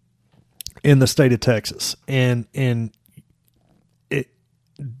region in the state of Texas. And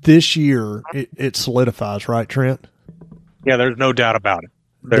this year, it solidifies, right, Trent? Yeah, there's no doubt about it.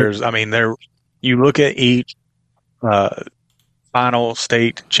 You look at each final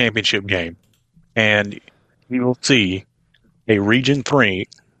state championship game, and you will see a Region 3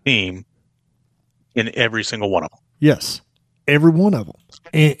 team in every single one of them. Yes, every one of them.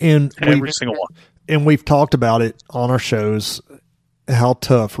 And every single one. And we've talked about it on our shows, how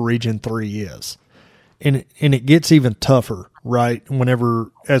tough Region 3 is. And it gets even tougher, right?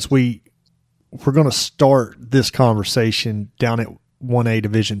 As we're going to start this conversation down at 1A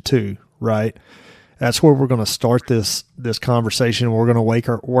Division II, right? That's where we're going to start this conversation. We're going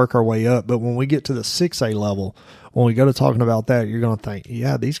to work our way up. But when we get to the 6A level, when we go to talking about that, you're going to think,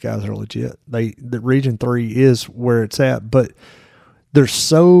 yeah, these guys are legit. The Region 3 is where it's at. But there's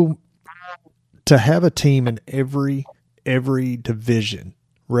to have a team in every division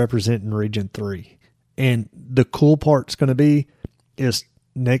representing Region 3. And the cool part's going to be is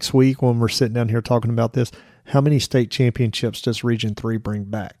next week when we're sitting down here talking about this, how many state championships does Region 3 bring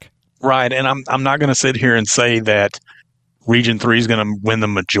back? Right, and I'm not going to sit here and say that Region 3 is going to win the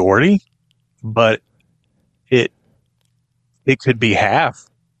majority, but it could be half.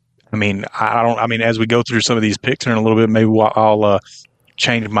 I mean, as we go through some of these picks in a little bit, maybe I'll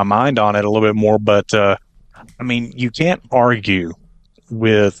change my mind on it a little bit more. But you can't argue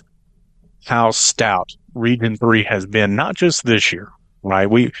with how stout Region 3 has been, not just this year, right?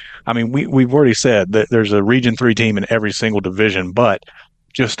 We've already said that there's a Region 3 team in every single division, but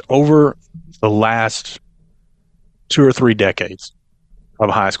just over the last 2 or 3 decades of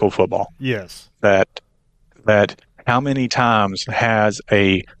high school football. Yes. That how many times has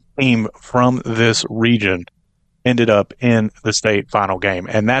a team from this region ended up in the state final game?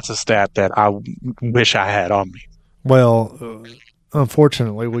 And that's a stat that I wish I had on me. Well,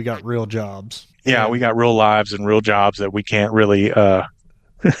 unfortunately, we got real jobs. Yeah, we got real lives and real jobs that we can't really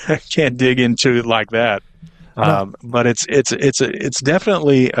can't dig into like that. No. But it's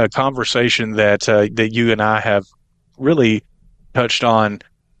definitely a conversation that you and I have really touched on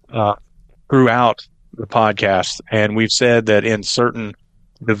throughout the podcast, and we've said that in certain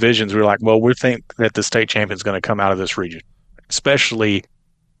divisions we're like, well, we think that the state champion is going to come out of this region, especially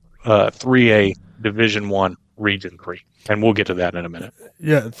 3A Division 1 Region 3, and we'll get to that in a minute.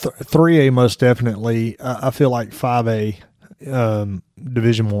 Yeah, 3A most definitely. I feel like 5A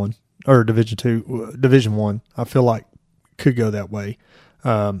Division 1. Or Division 2, Division 1, I feel like could go that way.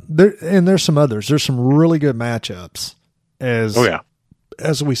 There's some others. There's some really good matchups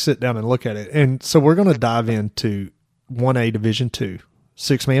as we sit down and look at it. And so we're going to dive into 1A Division 2,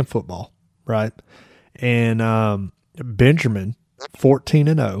 6-man football, right? And Benjamin,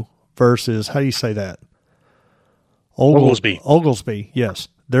 14-0 versus, how do you say that? Oglesby, yes.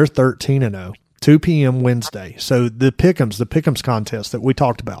 They're 13-0. 2 p.m. Wednesday. So the Pick'ems contest that we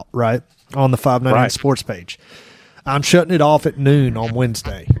talked about, right, on the 599 Sports page. I'm shutting it off at noon on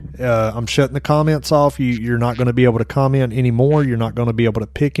Wednesday. I'm shutting the comments off. You're not going to be able to comment anymore. You're not going to be able to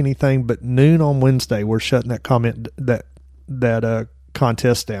pick anything. But noon on Wednesday, we're shutting that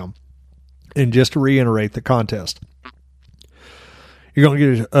contest down. And just to reiterate the contest, you're going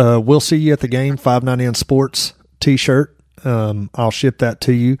to get We'll See You at the Game 599 Sports T-shirt. I'll ship that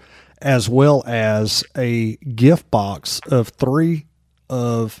to you, as well as a gift box of 3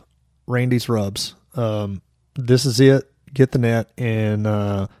 of Randy's rubs. This is it. Get the net and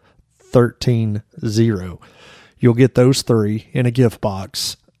 13-0. You'll get those 3 in a gift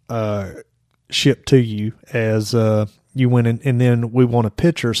box shipped to you as you win. And then we want a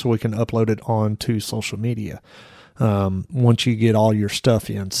picture so we can upload it onto social media once you get all your stuff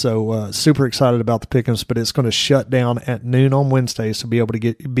in. So super excited about the Pick'ems, but it's going to shut down at noon on Wednesday, so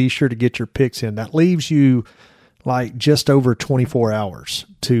be sure to get your picks in. That leaves you like just over 24 hours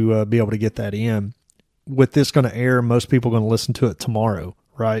to be able to get that in. With this going to air, most people are going to listen to it tomorrow,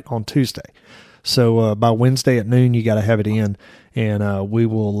 right, on Tuesday. So by Wednesday at noon, you got to have it in, and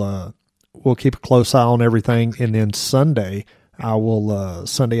we'll keep a close eye on everything. And then Sunday, I will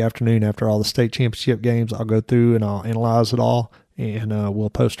Sunday afternoon after all the state championship games, I'll go through and I'll analyze it all, and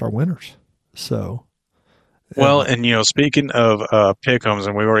we'll post our winners. So, well, and speaking of pick'ems,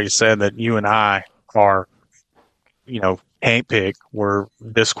 and we already said that you and I are, can't pick, we're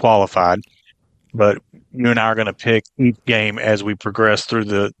disqualified, but you and I are going to pick each game as we progress through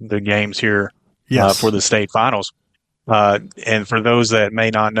the games here for the state finals. And for those that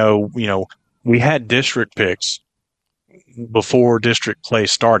may not know, we had district picks before district play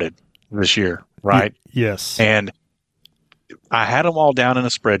started this year, right? Yes. And I had them all down in a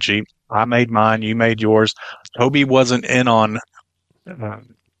spreadsheet. I made mine. You made yours. Toby wasn't in on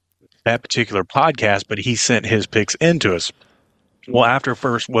that particular podcast, but he sent his picks into us. Well, after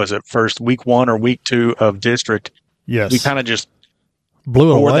first week 1 or week 2 of district, yes, we kind of just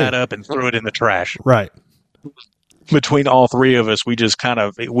tore that up and threw it in the trash. Right. Between all 3 of us, we just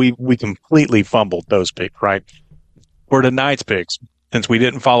we completely fumbled those picks, right? For tonight's picks, since we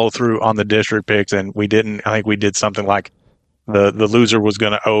didn't follow through on the district picks, and I think we did something like the loser was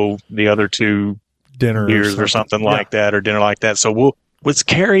going to owe the other 2 dinner beers or something like that, or dinner like that. So let's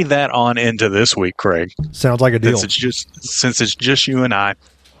carry that on into this week, Craig. Sounds like a deal. Since it's just you and I,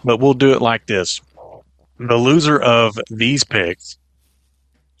 but we'll do it like this. The loser of these picks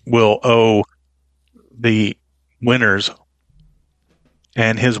will owe the winners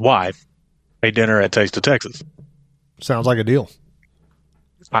and his wife a dinner at Taste of Texas. Sounds like a deal.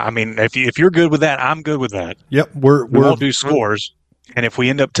 I mean, if you're good with that, I'm good with that. Yep, we won't do scores, and if we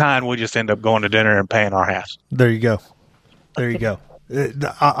end up tying, we'll just end up going to dinner and paying our halves. There you go.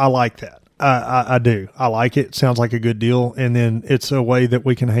 I like that. I do. I like it. Sounds like a good deal. And then it's a way that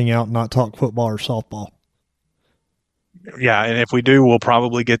we can hang out and not talk football or softball. Yeah, and if we do, we'll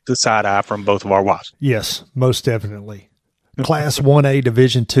probably get the side eye from both of our wives. Yes, most definitely. Class 1A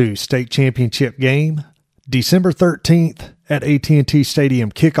Division II State Championship game, December 13th at AT&T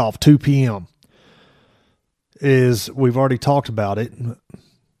Stadium, kickoff 2 p.m. We've already talked about it.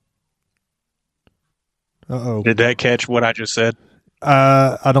 Uh-oh. Did that catch what I just said?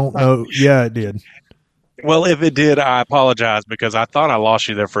 I don't know. Yeah, it did. Well, if it did, I apologize because I thought I lost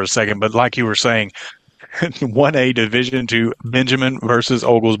you there for a second. But like you were saying, 1A Division II, Benjamin versus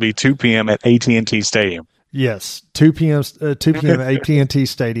Oglesby, 2 p.m. at AT&T Stadium. Yes, 2 p.m. at AT&T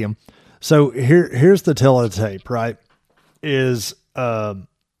Stadium. So here's the teletape, right? Is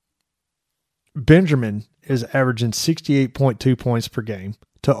Benjamin is averaging 68.2 points per game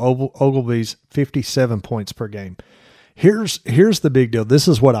to Ogilvy's 57 points per game. Here's the big deal. This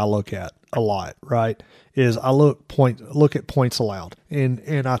is what I look at a lot, right? Is I look at points allowed, and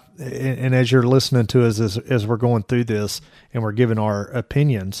as you're listening to us as we're going through this and we're giving our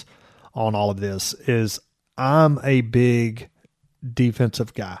opinions on all of this, is I'm a big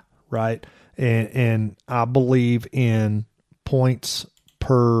defensive guy, right? And I believe in points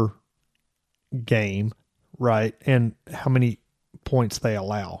per game, right? And how many points they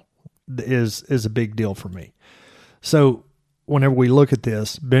allow is a big deal for me. So whenever we look at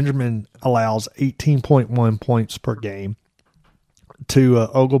this, Benjamin allows 18.1 points per game to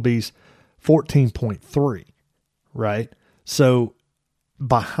Ogilvy's 14.3, right? So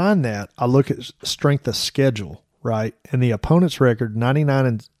behind that, I look at strength of schedule, right? And the opponent's record,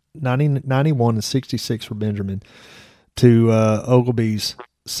 91 and 66 for Benjamin to Ogilvy's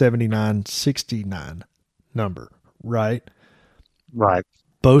 79-69 number, right? Right.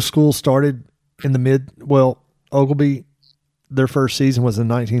 Both schools started in Ogilby, their first season was in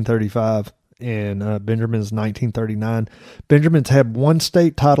 1935, and Benjamin's 1939. Benjamin's had one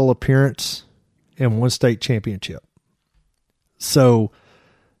state title appearance and one state championship. So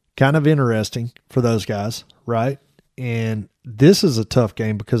kind of interesting for those guys, right? And this is a tough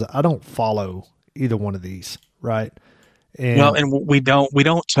game because I don't follow either one of these, right? And we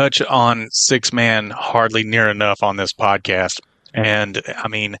don't touch on six-man hardly near enough on this podcast. And I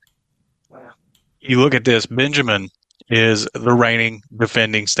mean, you look at this, Benjamin is the reigning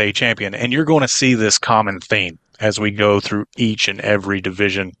defending state champion, and you're going to see this common theme as we go through each and every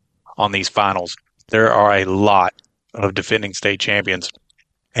division on these finals. There are a lot of defending state champions,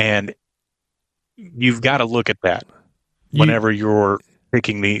 and you've got to look at that whenever you're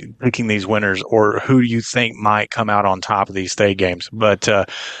picking these winners or who you think might come out on top of these state games. But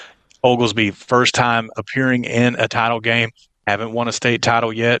Oglesby, first time appearing in a title game, haven't won a state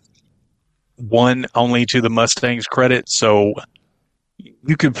title yet. Won only to the Mustangs' credit, so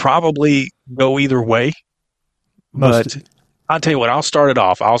you could probably go either way. But I'll tell you what, I'll start it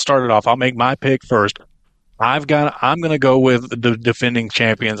off. I'll make my pick first. I'm going to go with the defending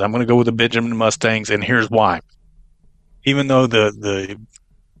champions. I'm going to go with the Benjamin Mustangs, and here's why. Even though the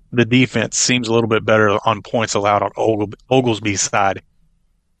defense seems a little bit better on points allowed on Oglesby's side,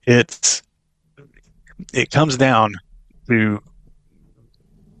 it comes down to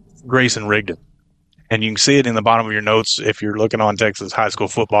Grayson Rigdon. And you can see it in the bottom of your notes if you're looking on Texas high school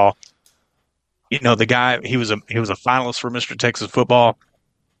football. You know, the guy, he was a finalist for Mr. Texas Football.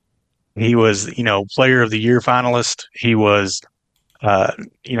 He was, player of the year finalist. He was,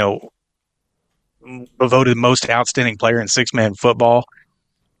 voted most outstanding player in six-man football.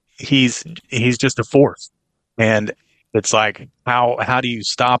 He's just a fourth. And it's like, how do you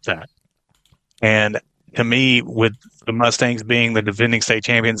stop that? And to me, with the Mustangs being the defending state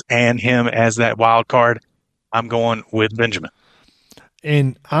champions and him as that wild card, I'm going with Benjamin.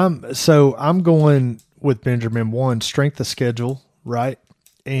 And I'm going with Benjamin. One, strength of schedule, right?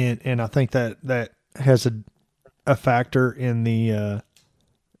 And I think that has a factor in the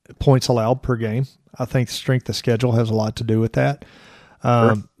points allowed per game. I think strength of schedule has a lot to do with that.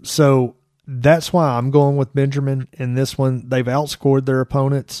 Sure. So that's why I'm going with Benjamin in this one. They've outscored their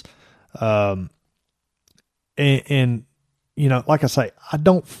opponents. And like I say, I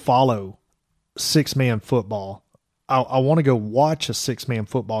don't follow six-man football. I want to go watch a six-man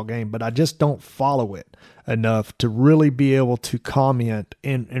football game, but I just don't follow it enough to really be able to comment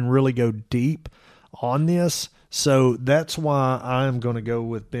and really go deep on this. So that's why I'm going to go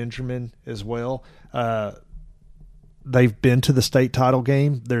with Benjamin as well. They've been to the state title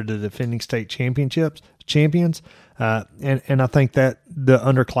game. They're the defending state champions. And I think that the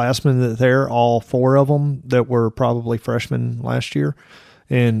underclassmen that they're all four of them that were probably freshmen last year.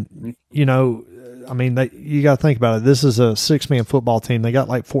 And, you know, I mean, you got to think about it. This is a 6-man football team. They got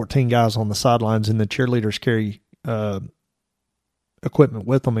like 14 guys on the sidelines, and the cheerleaders carry equipment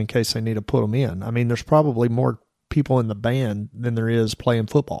with them in case they need to put them in. I mean, there's probably more people in the band than there is playing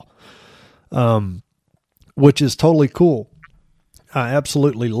football, which is totally cool. I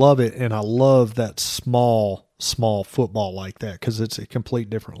absolutely love it, and I love that small football like that because it's a complete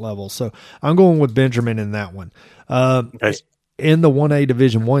different level. So I'm going with Benjamin in that one. Okay. In the 1A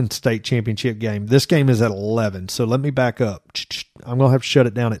Division I state championship game, this game is at 11. So let me back up. I'm going to have to shut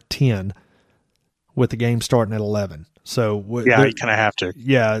it down at 10 with the game starting at 11. So yeah, you kind of have to.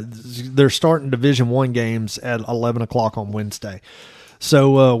 Yeah, they're starting Division I games at 11 o'clock on Wednesday.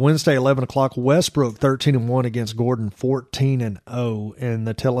 So Wednesday, 11 o'clock, Westbrook 13-1 against Gordon 14-0. And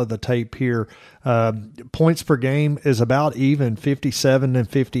the tell of the tape here, points per game is about even, 57 and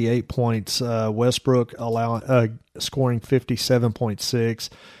 58 points. Westbrook scoring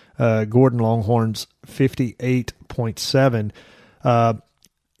 57.6. Gordon Longhorns 58.7.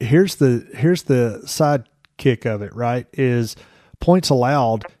 Here's the side kick of it, right? Is points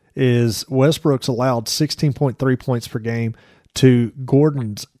allowed is Westbrook's allowed 16.3 points per game to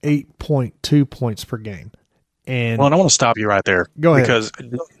Gordon's 8.2 points per game. And I want to stop you right there. Go ahead. Because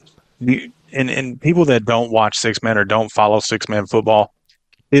and people that don't watch 6-man or don't follow 6-man football,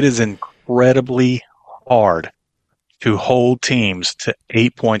 it is incredibly hard to hold teams to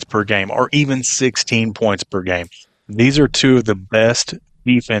 8 points per game or even 16 points per game. These are two of the best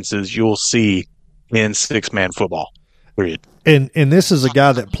defenses you'll see in 6-man football, period. And this is a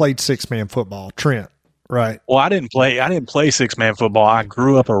guy that played 6-man football, Trent, right? Well, I didn't play 6-man football. I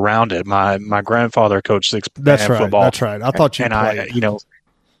grew up around it. My grandfather coached 6-man football. That's right. I thought you played.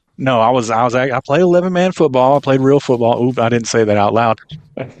 No, I played 11-man football. I played real football. Oop, I didn't say that out loud.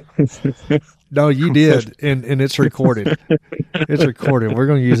 No, you did, and it's recorded. It's recorded. We're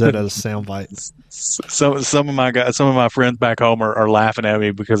going to use that as a soundbite. Some of my friends back home are laughing at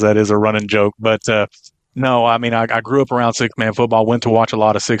me because that is a running joke. But no, I mean I grew up around 6-man football. Went to watch a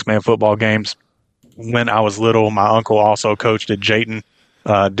lot of 6-man football games when I was little. My uncle also coached at Jayton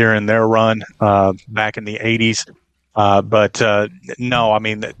during their run back in the 80s. But no, I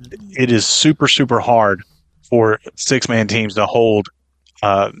mean it is super, super hard for 6-man teams to hold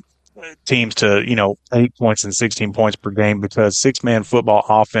teams to 8 points and 16 points per game because 6-man football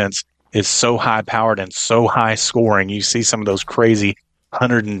offense is so high powered and so high scoring. You see some of those crazy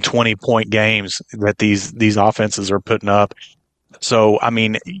 120 point games that these offenses are putting up. So I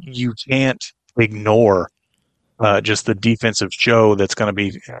mean you can't ignore just the defensive show that's going to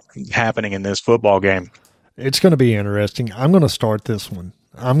be happening in this football game. It's going to be interesting. I'm going to start this one.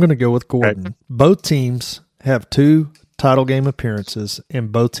 I'm going to go with Gordon. Okay. Both teams have 2 title game appearances,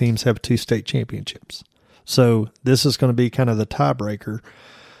 and both teams have 2 state championships. So this is going to be kind of the tiebreaker.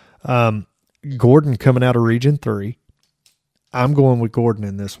 Gordon coming out of Region 3. I'm going with Gordon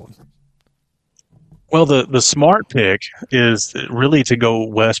in this one. Well, the smart pick is really to go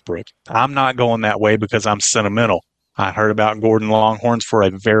Westbrook. I'm not going that way because I'm sentimental. I heard about Gordon Longhorns for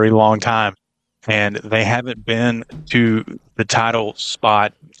a very long time, and they haven't been to the title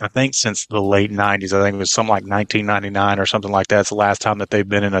spot, I think, since the late 90s. I think it was something like 1999 or something like that. It's the last time that they've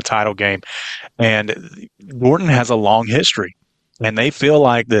been in a title game. And Gordon has a long history, and they feel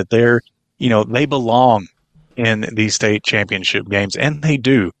like that they belong in these state championship games, and they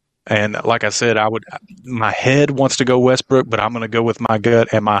do. And like I said, my head wants to go Westbrook, but I'm going to go with my gut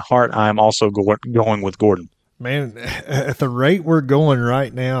and my heart. I'm also going with Gordon. Man, at the rate we're going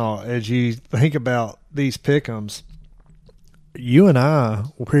right now, as you think about these pick'ems, you and I,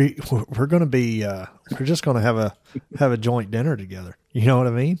 we're going to be, we're just going to have a joint dinner together. You know what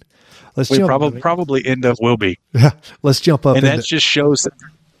I mean? Probably end up will be. Yeah, let's jump up. And that just shows.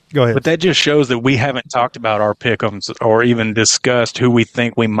 Go ahead. But that just shows that we haven't talked about our pick'ems or even discussed who we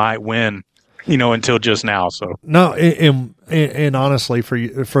think we might win, until just now. So no, and honestly,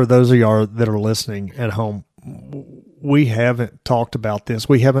 for those of y'all that are listening at home, we haven't talked about this.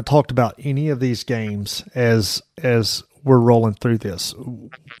 We haven't talked about any of these games as we're rolling through this.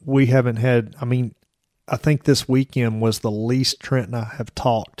 We haven't had. I mean, I think this weekend was the least Trent and I have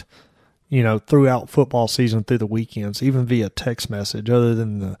talked, throughout football season through the weekends, even via text message, other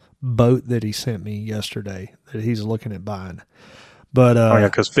than the boat that he sent me yesterday that he's looking at buying. But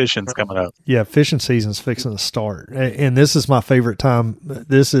because fishing's coming up. Yeah, fishing season's fixing to start, and this is my favorite time.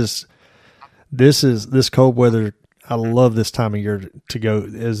 This this cold weather. I love this time of year to go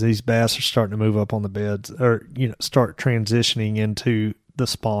as these bass are starting to move up on the beds or, start transitioning into the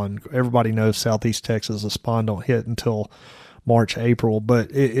spawn. Everybody knows Southeast Texas, the spawn don't hit until March, April,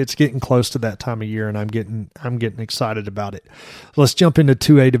 but it's getting close to that time of year, and I'm getting excited about it. Let's jump into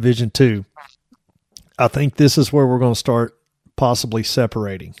 2A Division II. I think this is where we're going to start possibly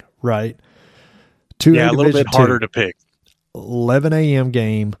separating, right? 2A a little bit harder to pick. 11 a.m.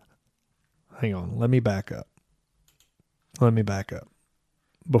 game. Hang on, let me back up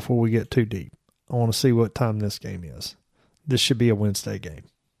before we get too deep. I want to see what time this game is. This should be a Wednesday game.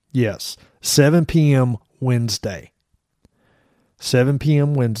 Yes, 7 p.m. Wednesday. 7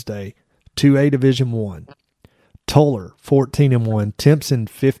 p.m. Wednesday, 2A Division I. Toller, 14-1. Timpson,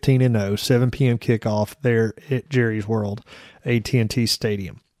 15-0. 7 p.m. kickoff there at Jerry's World, AT&T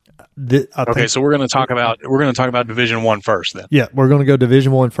Stadium. So we're going to talk about Division I first, then. Yeah, we're going to go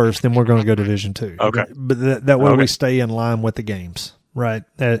Division I first, then we're going to go Division II. Okay, but that way we stay in line with the games, right?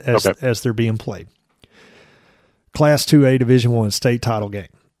 As they're being played. Class 2A Division I state title game.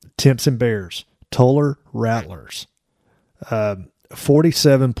 Timpson Bears, Toller Rattlers.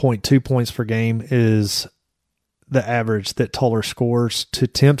 47.2 points per game is the average that Toller scores to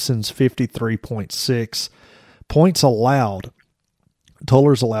Timpson's 53.6. Points allowed.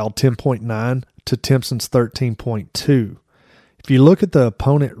 Toller's allowed 10.9 to Timpson's 13.2. If you look at the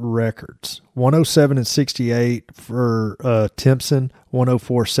opponent records, 107-68 for Timpson,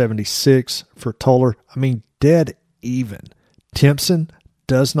 104-76 for Toller. I mean, dead even. Timpson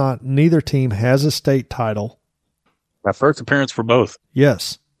neither team has a state title. My first appearance for both.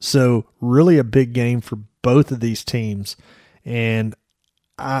 Yes. So really a big game for both of these teams. And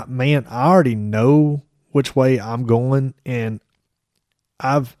I already know which way I'm going, and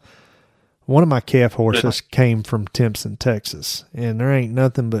one of my calf horses came from Timpson, Texas, and there ain't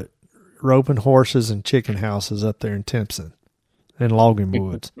nothing but roping horses and chicken houses up there in Timpson and logging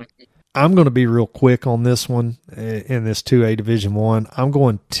woods. I'm going to be real quick on this one in this 2A Division I. I'm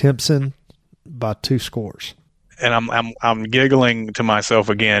going Timpson by 2 scores. And I'm giggling to myself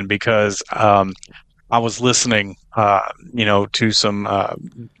again because I was listening, to some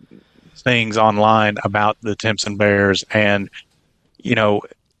things online about the Timpson Bears, and the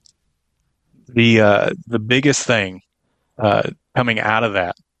biggest thing coming out of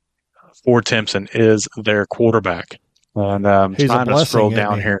that for Timpson is their quarterback. And I'm trying to scroll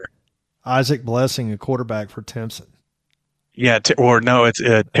down here. Isaac Blessing, a quarterback for Timpson. Yeah, it's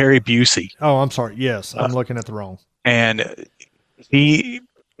Terry Busey. Oh, I'm sorry. Yes, I'm looking at the wrong. And he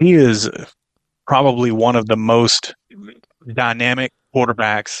is probably one of the most dynamic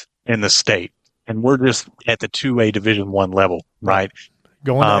quarterbacks in the state. And we're just at the 2A Division I level, right?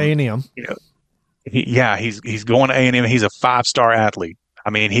 Going to A&M. He's going to A&M. He's a 5-star athlete. I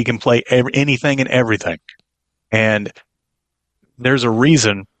mean, he can play anything and everything. And there's a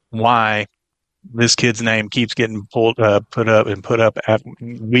reason why this kid's name keeps getting put up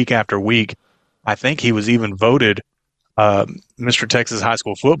week after week. I think he was even voted Mr. Texas High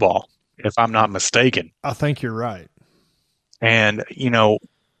School Football, if I'm not mistaken. I think you're right. And,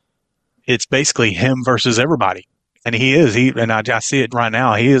 it's basically him versus everybody. And he is. I see it right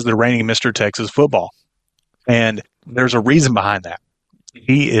now. He is the reigning Mr. Texas Football. And there's a reason behind that.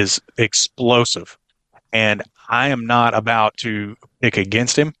 He is explosive. And I am not about to pick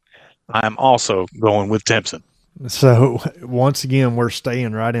against him. I'm also going with Timpson. So, once again, we're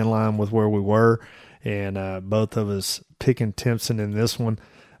staying right in line with where we were, and both of us picking Timpson in this one.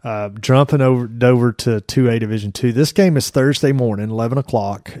 Jumping over to 2A Division II. This game is Thursday morning, 11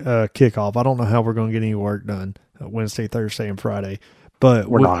 o'clock kickoff. I don't know how we're going to get any work done Wednesday, Thursday, and Friday, but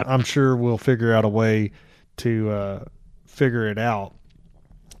we're not. I'm sure we'll figure out a way to figure it out.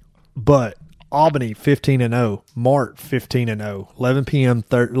 But Albany 15-0, Mart 15-0,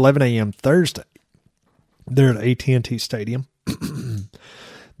 11 a.m. Thursday. They're at AT&T Stadium.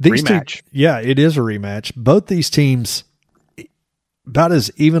 Rematch. It is a rematch. Both these teams about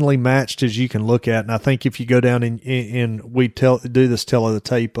as evenly matched as you can look at, and I think if you go down and we do this tell of the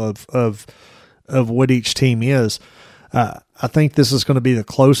tape of what each team is, I think this is going to be the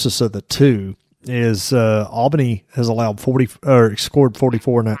closest of the two. Is Albany has allowed scored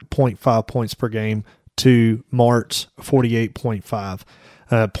 44.5 points per game to Mart's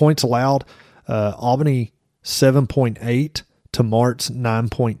 48.5 points allowed. Albany 7.8 to Mart's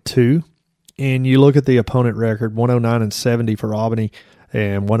 9.2. And you look at the opponent record, 109-70 for Albany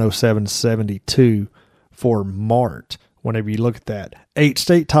and 107-72 for Mart. Whenever you look at that, 8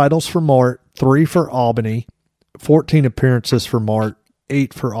 state titles for Mart, 3 for Albany, 14 appearances for Mart,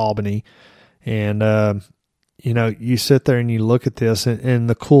 8 for Albany. And, you sit there and you look at this, and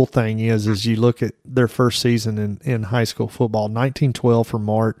the cool thing is you look at their first season in high school football, 1912 for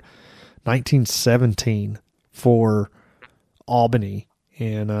Mart, 1917 for Albany.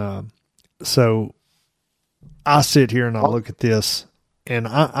 And so I sit here and I look at this, and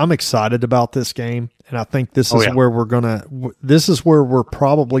I'm excited about this game. And I think this is where we're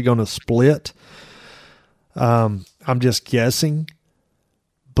probably going to split. I'm just guessing,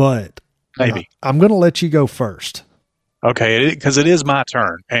 but maybe I'm going to let you go first. Okay, because it is my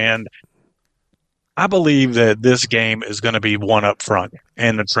turn, and I believe that this game is going to be one up front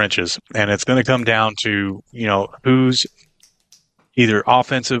in the trenches, and it's going to come down to, who's either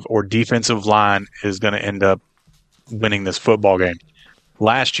offensive or defensive line is going to end up winning this football game.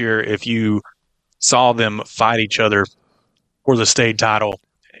 Last year, if you saw them fight each other for the state title,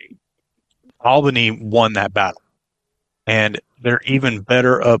 Albany won that battle. And they're even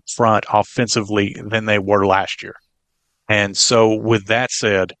better up front offensively than they were last year. And so with that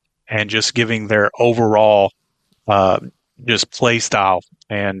said, and just giving their overall just play style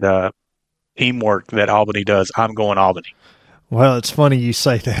and teamwork that Albany does, I'm going Albany. Well, it's funny you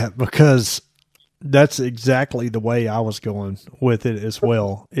say that, because that's exactly the way I was going with it as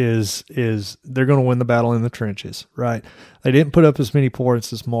well, is they're going to win the battle in the trenches, right? They didn't put up as many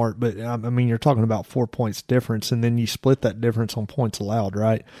points as Mart, but I mean, you're talking about 4 points difference, and then you split that difference on points allowed,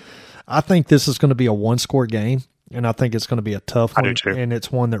 right? I think this is going to be a one-score game, and I think it's going to be a tough one, and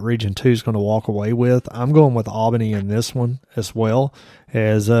it's one that Region 2 is going to walk away with. I'm going with Albany in this one as well,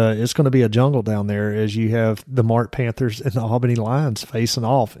 as it's going to be a jungle down there, as you have the Mart Panthers and the Albany Lions facing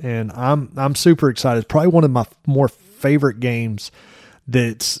off, and I'm super excited. It's probably one of my more favorite games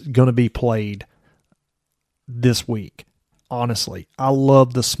that's going to be played this week. Honestly, I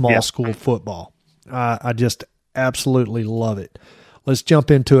love the small school football. I just absolutely love it. Let's jump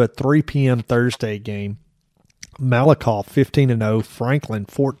into a 3 p.m. Thursday game. Malakoff 15-0, Franklin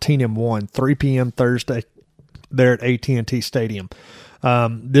 14-1, 3 p.m. Thursday there at AT&T Stadium.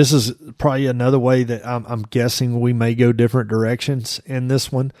 This is probably another way that I'm guessing we may go different directions in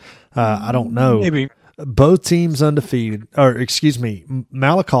this one. I don't know. Maybe. Both teams undefeated,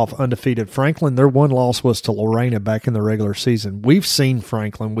 Malakoff undefeated. Franklin, their one loss was to Lorena back in the regular season. We've seen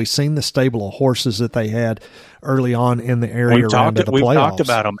Franklin. We've seen the stable of horses that they had early on in the area around the playoffs. We've talked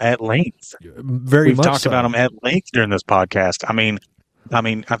about them at length. We've talked about them at length during this podcast. I mean,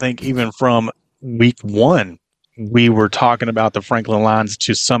 I think even from week one, we were talking about the Franklin Lions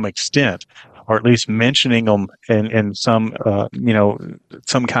to some extent, or at least mentioning them in some,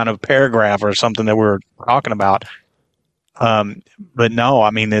 some kind of paragraph or something that we're talking about. But no,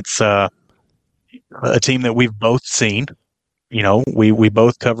 I mean, it's a team that we've both seen. We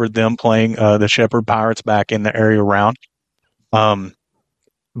both covered them playing the Shepherd Pirates back in the area around.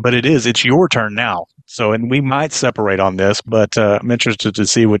 But it's your turn now. So, and we might separate on this, but I'm interested to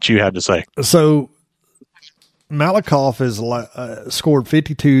see what you have to say. So, Malakoff has scored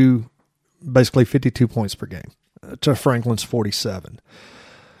 52 points per game to Franklin's 47.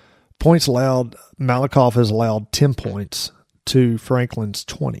 Points allowed, Malakoff has allowed 10 points to Franklin's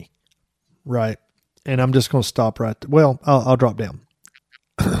 20, right? And I'm just going to stop right there. Well, I'll drop down.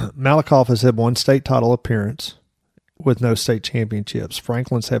 Malakoff has had one state title appearance with no state championships.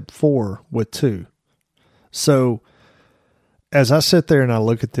 Franklin's had 4 with 2. So as I sit there and I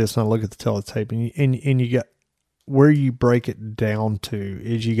look at this and I look at the teletape, and you got, where you break it down to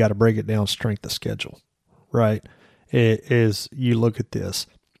is you got to break it down strength of schedule, right? It is, you look at this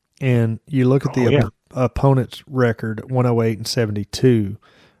and you look at the opponent's record, 108-72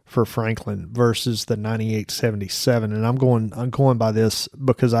 for Franklin versus the 98-77. And I'm going by this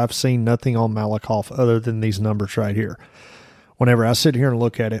because I've seen nothing on Malakoff other than these numbers right here. Whenever I sit here and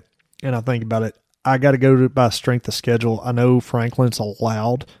look at it and I think about it, I got to go by strength of schedule. I know Franklin's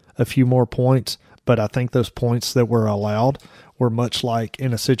allowed a few more points, but I think those points that were allowed were much like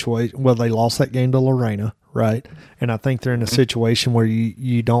in a situation, well, they lost that game to Lorena, right? And I think they're in a situation where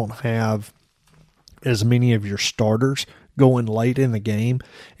you don't have as many of your starters going late in the game,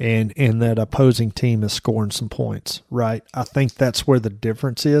 and that opposing team is scoring some points, right? I think that's where the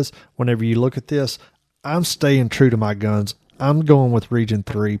difference is. Whenever you look at this, I'm staying true to my guns. I'm going with Region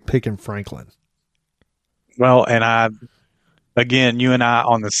 3, picking Franklin. Well, and again, you and I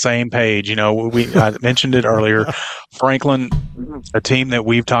on the same page. I mentioned it earlier. Franklin, a team that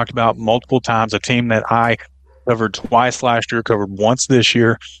we've talked about multiple times, a team that I covered twice last year, covered once this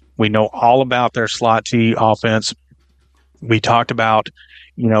year. We know all about their slot T offense. We talked about,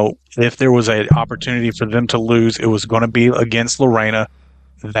 if there was an opportunity for them to lose, it was going to be against Lorena.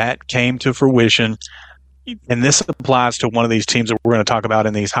 That came to fruition. and this applies to one of these teams that we're going to talk about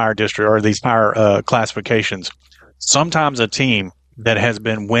in these higher district or these higher classifications. Sometimes a team that has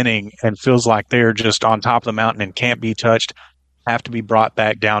been winning and feels like they're just on top of the mountain and can't be touched have to be brought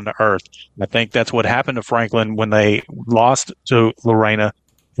back down to earth. I think that's what happened to Franklin when they lost to Lorena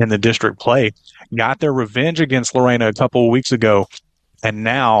in the district play. Got their revenge against Lorena a couple of weeks ago, and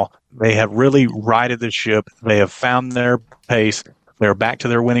now they have really righted the ship. They have found their pace. They're back to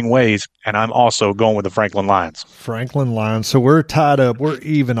their winning ways, and I'm also going with the Franklin Lions. Franklin Lions. So we're tied up. We're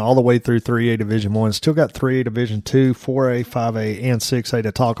even all the way through 3A Division 1. Still got 3A Division 2, 4A, 5A, and 6A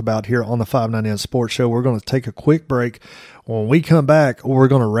to talk about here on the 590 Sports Show. We're going to take a quick break. When we come back, we're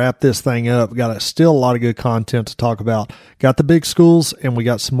going to wrap this thing up. We got still a lot of good content to talk about. Got the big schools, and we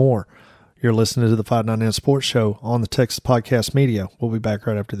got some more. You're listening to the 590 Sports Show on the Texas Podcast Media. We'll be back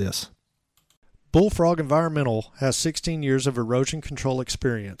right after this. Bullfrog Environmental has 16 years of erosion control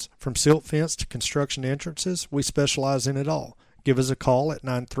experience. From silt fence to construction entrances, we specialize in it all. Give us a call at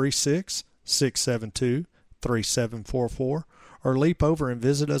 936-672-3744 or leap over and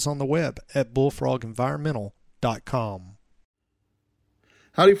visit us on the web at bullfrogenvironmental.com.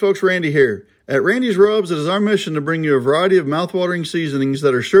 Howdy folks, Randy here. At Randy's Rubs, it is our mission to bring you a variety of mouthwatering seasonings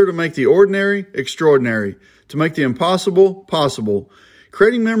that are sure to make the ordinary extraordinary, to make the impossible possible.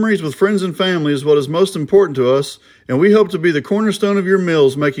 Creating memories with friends and family is what is most important to us, and we hope to be the cornerstone of your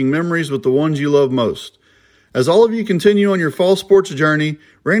meals, making memories with the ones you love most. As all of you continue on your fall sports journey,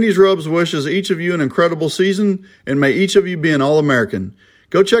 Randy's Rubs wishes each of you an incredible season, and may each of you be an All-American.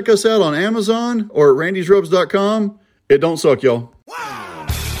 Go check us out on Amazon or at randysrubs.com. It don't suck, y'all.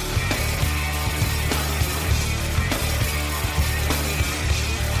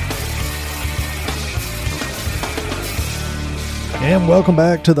 And welcome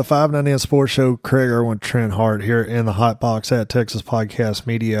back to the 590 Sports Show. Craig Irwin, Trent Hart here in the hot box at Texas Podcast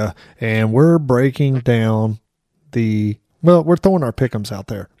Media. And we're breaking down we're throwing our pick'ems out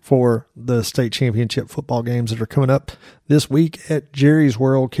there for the state championship football games that are coming up this week at Jerry's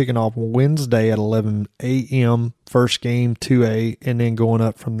World, kicking off Wednesday at 11 a.m. First game, 2A, and then going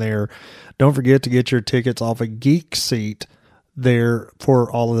up from there. Don't forget to get your tickets off of Geek Seat there for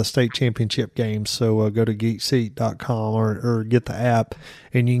all of the state championship games. So go to geekseat.com or get the app,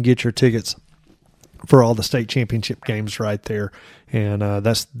 and you can get your tickets for all the state championship games right there. And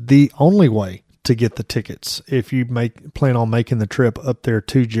that's the only way to get the tickets if you plan on making the trip up there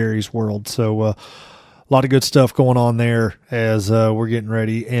to Jerry's World. So a lot of good stuff going on there as we're getting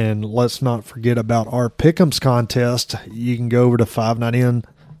ready. And let's not forget about our Pick'ems contest. You can go over to 590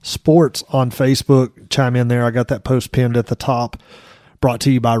 Sports on Facebook, chime in there. I got that post pinned at the top. Brought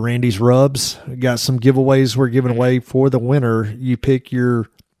to you by Randy's Rubs. We got some giveaways we're giving away for the winner. You pick your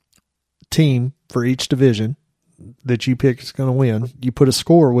team for each division that you pick is going to win. You put a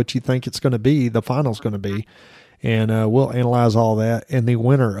score, what you think it's going to be, the final's going to be, and we'll analyze all that. And the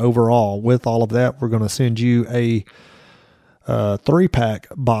winner overall, with all of that, we're going to send you a 3-pack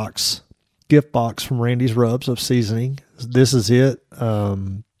gift box from Randy's Rubs of seasoning. This is it.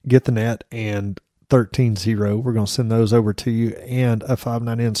 Get the Net and 13-0. We're going to send those over to you, and a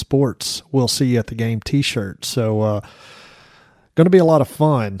 590 Sports We'll See You at the Game t-shirt. So going to be a lot of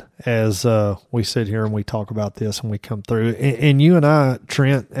fun as we sit here and we talk about this and we come through. And you and I,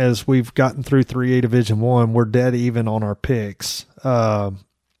 Trent, as we've gotten through 3A Division 1, we're dead even on our picks.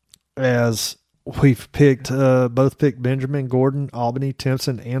 As we've both picked Benjamin, Gordon, Albany,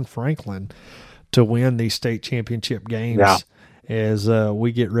 Timpson, and Franklin to win these state championship games. Yeah. As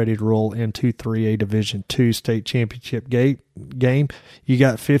we get ready to roll into 3A Division 2 state championship game. You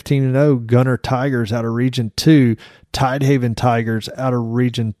got 15-0 Gunner Tigers out of Region 2, Tidehaven Tigers out of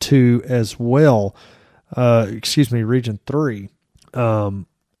Region 2 as well. Region 3.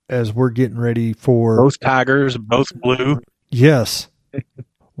 As we're getting ready for... Both Tigers, both blue. Yes.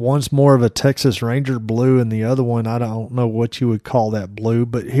 One's more of a Texas Ranger blue, and the other one, I don't know what you would call that blue.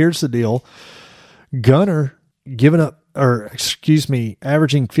 But here's the deal. Gunner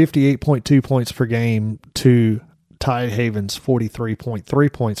averaging 58.2 points per game to Tidehaven's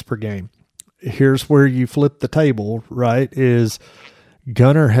 43.3 points per game. Here's where you flip the table, right, is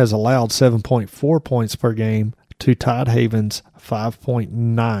Gunner has allowed 7.4 points per game to Tidehaven's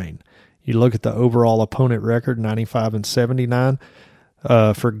 5.9. You look at the overall opponent record, 95-79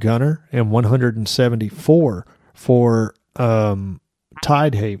 for Gunner and 174 for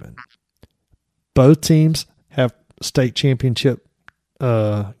Tidehaven. Both teams have state championship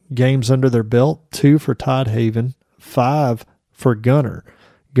games under their belt, 2 for Tidehaven, 5 for Gunner.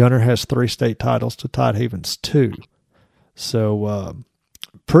 Gunner has 3 state titles to Tidehaven's 2. So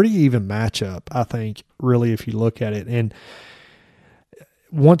pretty even matchup, I think, really, if you look at it. And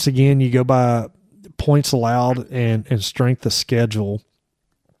once again, you go by points allowed and strength of schedule.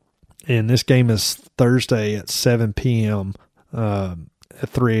 And this game is Thursday at 7 p.m. At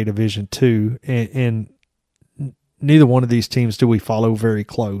 3A Division II. And neither one of these teams do we follow very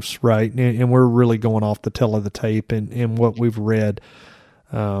close, right? And we're really going off the tail of the tape and what we've read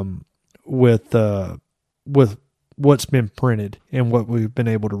with what's been printed and what we've been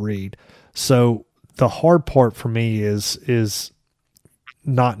able to read. So the hard part for me is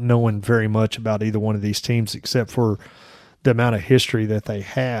not knowing very much about either one of these teams except for the amount of history that they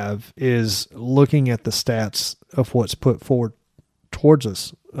have, is looking at the stats of what's put forward towards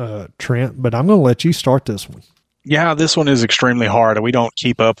us, Trent. But I'm going to let you start this one. Yeah, this one is extremely hard. We don't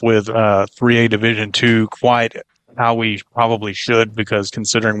keep up with 3A Division II quite how we probably should, because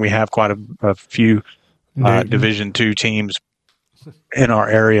considering we have quite a few Division II teams in our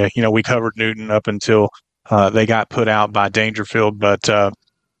area. You know, we covered Newton up until they got put out by Dangerfield, but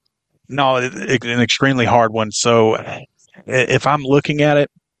no, it's an extremely hard one. So if I'm looking at it,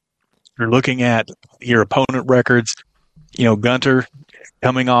 you're looking at your opponent records. You know, Gunter,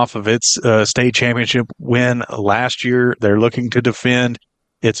 coming off of its state championship win last year, they're looking to defend.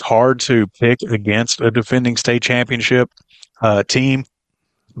 It's hard to pick against a defending state championship team,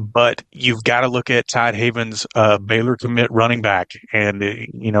 but you've got to look at Tidehaven's Baylor commit running back and,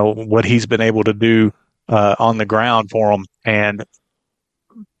 you know, what he's been able to do on the ground for them. And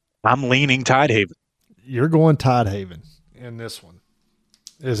I'm leaning Tidehaven. You're going Tidehaven in this one.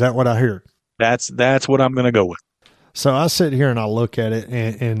 Is that what I heard? That's what I'm going to go with. So I sit here and I look at it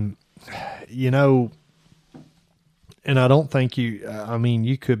and you know, and I don't think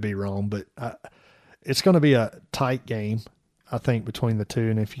you could be wrong, but it's going to be a tight game, I think, between the two.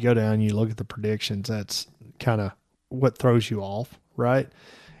 And if you go down and you look at the predictions, that's kind of what throws you off, right?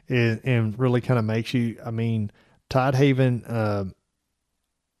 And really kind of makes you, Tidehaven,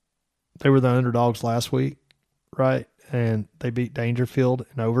 they were the underdogs last week, right? And they beat Dangerfield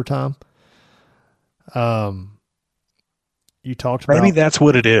in overtime. You talked about... Maybe that's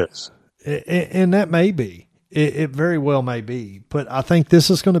what it is. And that may be. It very well may be. But I think this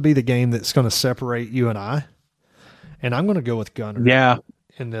is going to be the game that's going to separate you and I. And I'm going to go with Gunter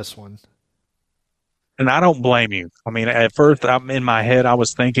in this one. And I don't blame you. I mean, at first, in my head, I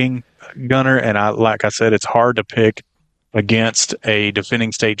was thinking Gunter, and like I said, it's hard to pick against a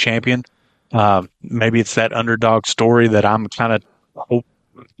defending state champion. Maybe it's that underdog story that I'm kind of,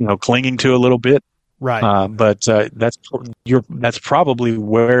 clinging to a little bit. Right. But that's probably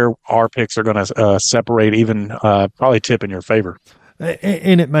where our picks are going to separate, even probably tip in your favor.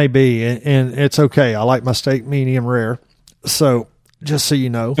 And it may be, and it's okay. I like my steak medium rare. So just so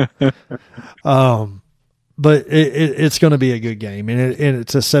you know, but it's going to be a good game, and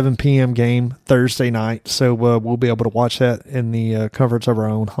it's a 7 p.m. game Thursday night. So we'll be able to watch that in the comforts of our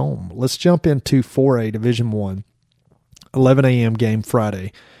own home. Let's jump into 4A Division I, 11 a.m. game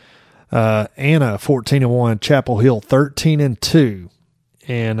Friday. Anna 14-1, Chapel Hill 13-2,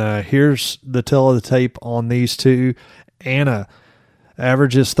 and here's the tale of the tape on these two. Anna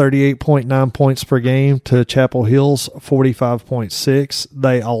averages 38.9 points per game to Chapel Hill's 45.6.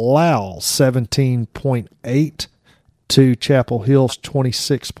 They allow 17.8 to Chapel Hill's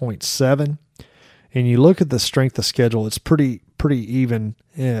 26.7. And you look at the strength of schedule; it's pretty even.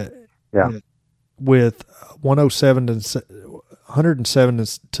 With 107 to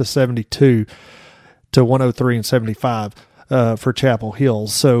 72 to 103 and 75 for Chapel Hill.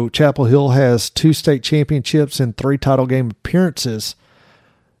 So Chapel Hill has 2 state championships and 3 title game appearances.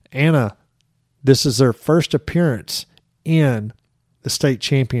 Anna, this is their first appearance in the state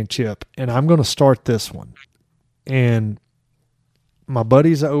championship, and I'm going to start this one. And my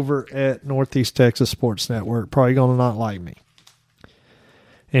buddies over at Northeast Texas Sports Network probably going to not like me.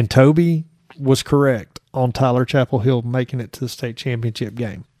 And Toby was correct on Tyler Chapel Hill making it to the state championship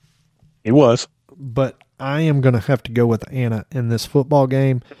game. He was. But I am going to have to go with Anna in this football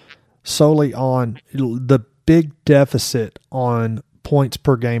game solely on the big deficit on points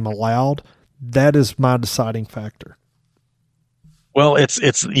per game allowed. That is my deciding factor. Well, it's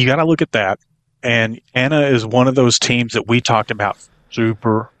you got to look at that. And Anna is one of those teams that we talked about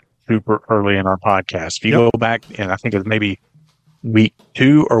super early in our podcast. If you go back, and I think it was maybe week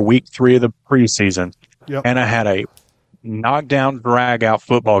 2 or week 3 of the preseason, Anna had a knockdown, drag-out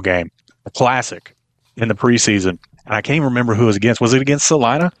football game, a classic in the preseason. And I can't even remember who it was against. Was it against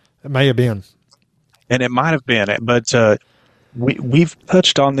Salina? It may have been. And it might have been. But we've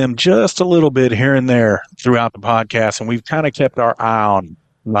touched on them just a little bit here and there throughout the podcast, and we've kind of kept our eye on them,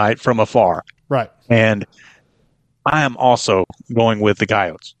 right, from afar. Right. And I am also going with the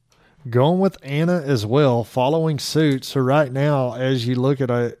Coyotes. Going with Anna as well, following suit. So right now, as you look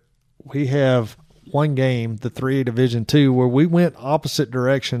at it, we have one game, the 3A Division II, where we went opposite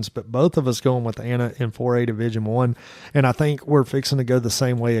directions, but both of us going with Anna in 4A Division I. And I think we're fixing to go the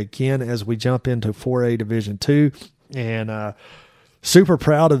same way again as we jump into 4A Division II. And super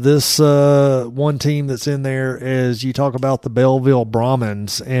proud of this one team that's in there as you talk about the Belleville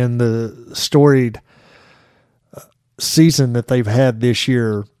Brahmins and the storied season that they've had this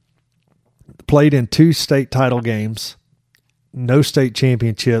year. Played in 2 state title games, no state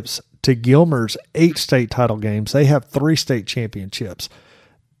championships, to Gilmer's 8 state title games. They have 3 state championships.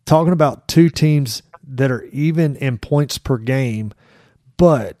 Talking about 2 teams that are even in points per game,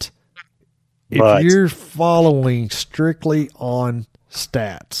 but if you're following strictly on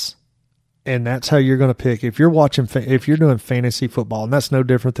stats, and that's how you're going to pick, if you're doing fantasy football, and that's no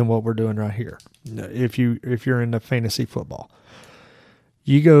different than what we're doing right here. If you're into fantasy football,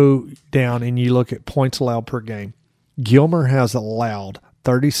 you go down and you look at points allowed per game. Gilmer has allowed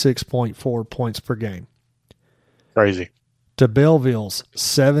 36.4 points per game. Crazy. To Belleville's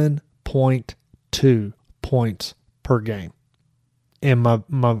 7.2 points per game. And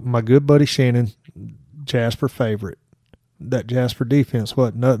my good buddy Shannon, Jasper favorite, that Jasper defense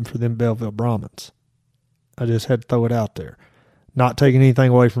wasn't nothing for them Belleville Brahmins. I just had to throw it out there. Not taking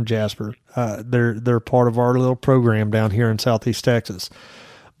anything away from Jasper. They're part of our little program down here in Southeast Texas.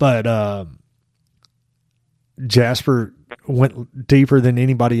 But Jasper went deeper than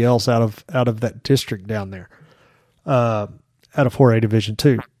anybody else out of that district down there, out of 4A Division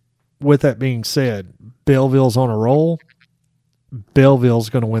II. With that being said, Belleville's on a roll. Belleville's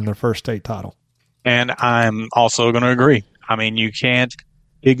going to win their first state title. And I'm also going to agree. I mean, you can't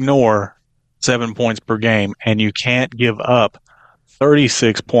ignore 7 points per game, and you can't give up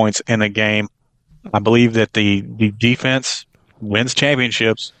 36 points in a game. I believe that the defense wins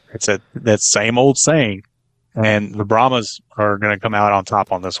championships. It's that same old saying. And the Brahmas are going to come out on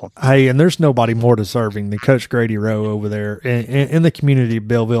top on this one. Hey, and there's nobody more deserving than Coach Grady Rowe over there in the community of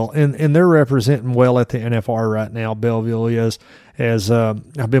Belleville. And they're representing well at the NFR right now. Belleville is, as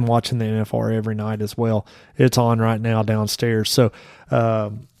I've been watching the NFR every night as well. It's on right now downstairs, so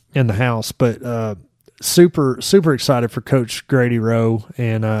in the house. But super, super excited for Coach Grady Rowe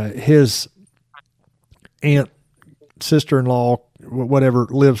and his aunt, sister-in-law, whatever,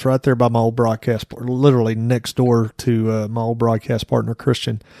 lives right there by my old broadcast, literally next door to my old broadcast partner,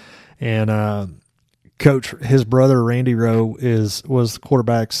 Christian. And Coach, his brother, Randy Rowe, was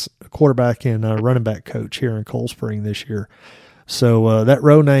quarterback and running back coach here in Cold Spring this year. So that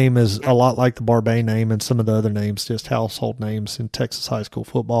Rowe name is a lot like the Barbay name and some of the other names, just household names in Texas high school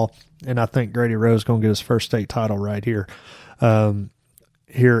football. And I think Grady Rowe is going to get his first state title right here,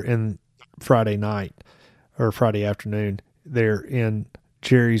 here in Friday night or Friday afternoon there in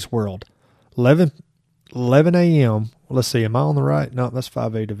Jerry's World. 11 a.m. Let's see, am I on the right? No, that's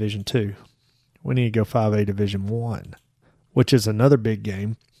 5A Division II. We need to go 5A Division I, which is another big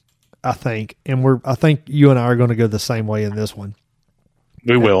game, I think. And I think you and I are going to go the same way in this one.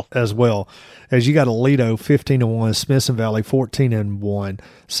 We will. As well. As you got Aledo 15-1, Smithson Valley 14-1,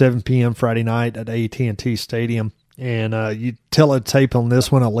 7 p.m. Friday night at AT&T Stadium. And you tell a tape on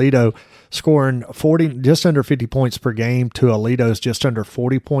this one, Aledo scoring just under 50 points per game to Aledo's just under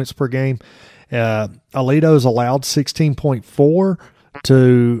 40 points per game. Aledo's allowed 16.4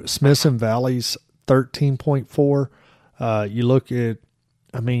 to Smithson Valley's 13.4. You look at,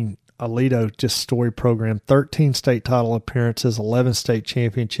 Aledo, just story program, 13 state title appearances, 11 state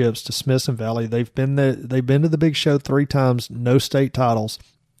championships to Smithson Valley. They've been to the big show 3 times, no state titles.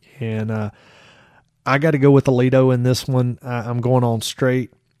 And I got to go with Aledo in this one. I'm going on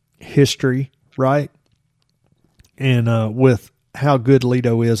straight history, right? And with how good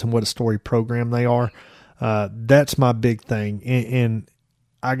Aledo is and what a story program they are, that's my big thing. And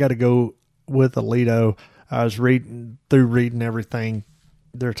I got to go with Aledo. I was reading everything.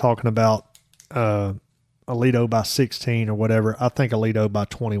 They're talking about Aledo by 16 or whatever. I think Aledo by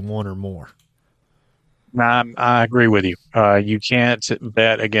 21 or more. I agree with you. You can't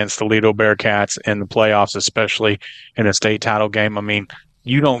bet against the Aledo Bearcats in the playoffs, especially in a state title game. I mean,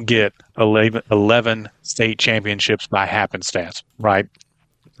 you don't get 11 state championships by happenstance, right?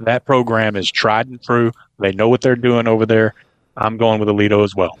 That program is tried and true. They know what they're doing over there. I'm going with Aledo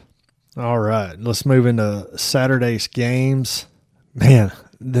as well. All right, let's move into Saturday's games. Man,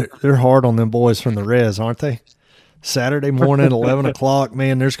 they're hard on them boys from the Res, aren't they? Saturday morning, 11 o'clock,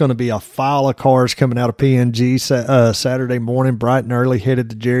 man, there's going to be a file of cars coming out of PNG Saturday morning, bright and early, headed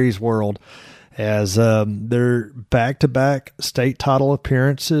to Jerry's World as they're back-to-back state title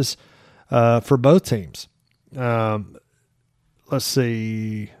appearances for both teams. Let's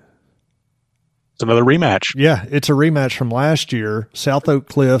see. It's another rematch. Yeah, it's a rematch from last year. South Oak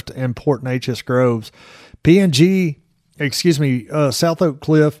Cliff and Port Neches Groves. South Oak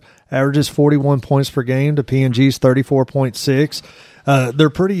Cliff averages 41 points per game to PNG's 34.6. They're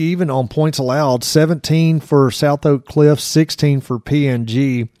pretty even on points allowed, 17 for South Oak Cliff, 16 for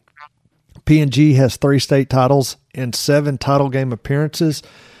PNG. PNG has 3 state titles and 7 title game appearances.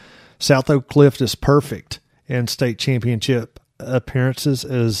 South Oak Cliff is perfect in state championship appearances,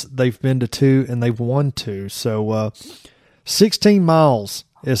 as they've been to 2 and they've won 2. So 16 miles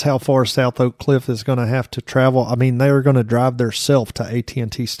is how far South Oak Cliff is going to have to travel. I mean, they're going to drive themselves to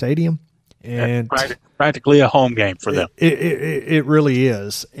AT&T Stadium. And practically a home game for them. It really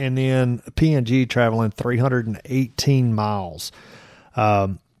is. And then PNG traveling 318 miles.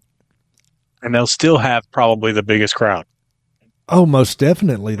 And they'll still have probably the biggest crowd. Oh, most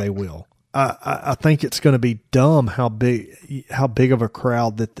definitely they will. I think it's going to be dumb how big of a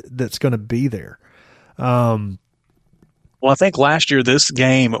crowd that's going to be there. Well, I think last year this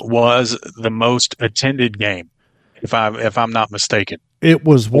game was the most attended game, if I'm not mistaken. It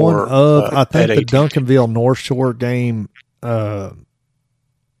was I think the Duncanville North Shore game was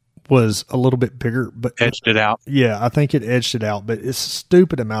a little bit bigger, but edged it out. Yeah, I think it edged it out, but it's a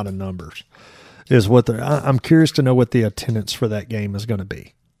stupid amount of numbers is what I'm curious to know what the attendance for that game is going to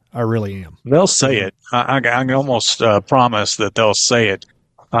be. I really am. They'll say it. I can almost promise that they'll say it.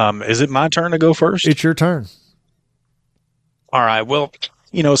 Is it my turn to go first? It's your turn. All right. Well,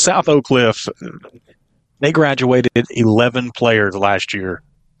 South Oak Cliff, they graduated 11 players last year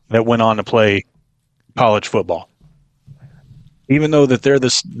that went on to play college football. Even though that they're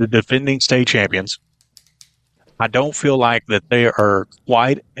the defending state champions, I don't feel like that they are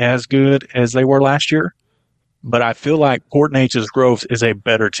quite as good as they were last year. But I feel like Port Neches Groves is a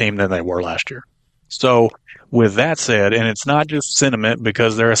better team than they were last year. So with that said, and it's not just sentiment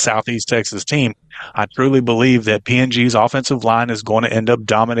because they're a Southeast Texas team, I truly believe that PNG's offensive line is going to end up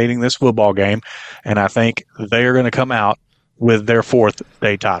dominating this football game, and I think they are going to come out with their 4th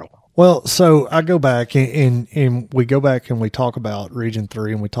state title. Well, so I go back and we go back and we talk about Region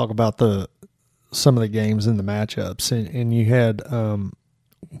 3 and we talk about some of the games and the matchups. And you had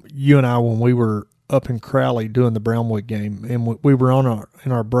you and I, when we were up in Crowley doing the Brownwood game, and we were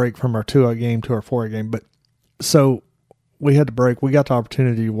in our break from our 2A game to our 4A game. But so we had to break. We got the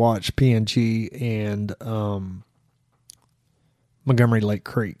opportunity to watch PNG and Montgomery Lake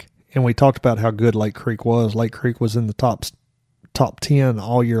Creek, and we talked about how good Lake Creek was. Lake Creek was in the top 10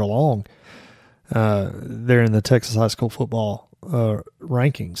 all year long. They're in the Texas high school football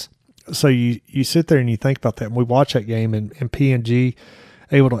rankings. So you sit there and you think about that, and we watch that game, and PNG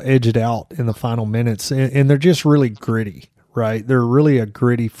able to edge it out in the final minutes, and they're just really gritty, right? They're really a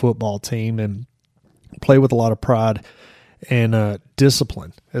gritty football team and play with a lot of pride and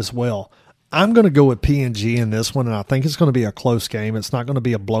discipline as well. I'm going to go with PNG in this one, and I think it's going to be a close game. It's not going to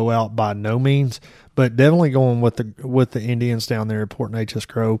be a blowout by no means, but definitely going with the Indians down there at Port Neches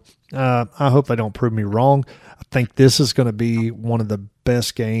Grove. I hope they don't prove me wrong. I think this is going to be one of the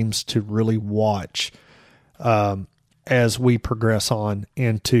best games to really watch as we progress on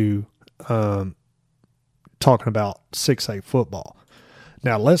into talking about 6A football.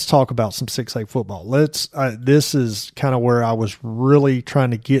 Now, let's talk about some 6A football. This is kind of where I was really trying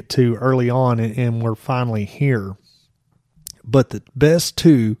to get to early on, and we're finally here. But the best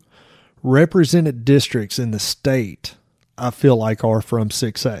 2 represented districts in the state, I feel like, are from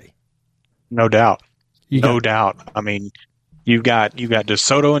 6A. No doubt. No doubt. I mean, you've got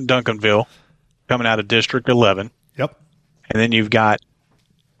DeSoto and Duncanville coming out of District 11. Yep. And then you've got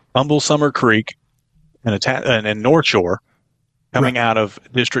Humble Summer Creek and North Shore coming out of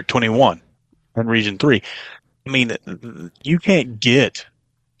District 21 and Region 3. I mean, you can't get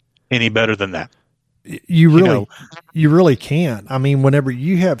any better than that. You really can't. I mean, whenever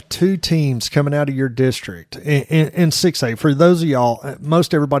you have 2 teams coming out of your district in 6A, for those of y'all,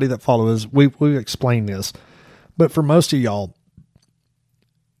 most everybody that follows, we've explained this, but for most of y'all,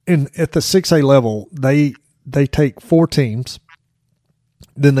 at the 6A level, they take 4 teams,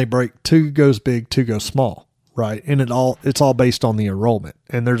 then they break 2 goes big, 2 goes small, right? And it's all based on the enrollment.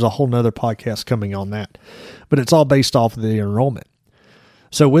 And there's a whole nother podcast coming on that, but it's all based off of the enrollment.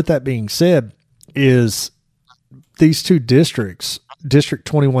 So with that being said, is these 2 districts, District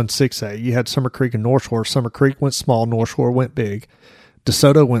 21 6A, you had Summer Creek and North Shore. Summer Creek went small, North Shore went big.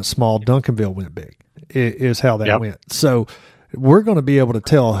 DeSoto went small, Duncanville went big, is how that went. So we're going to be able to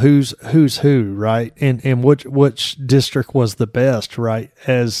tell who's who, right? And which district was the best, right?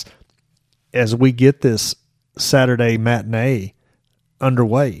 As we get this Saturday matinee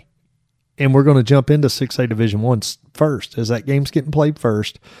underway. And we're going to jump into 6A Division I first, as that game's getting played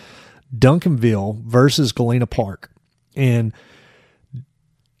first. Duncanville versus Galena Park. And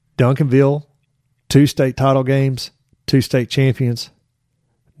Duncanville, 2 state title games, 2 state champions.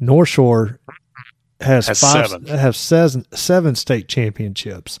 North Shore has 7 state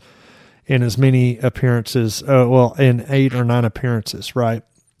championships in as many appearances, in 8 or 9 appearances, right?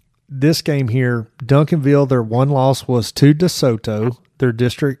 This game here, Duncanville, their one loss was to DeSoto, their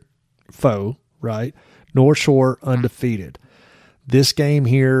district foe, right? North Shore undefeated. This game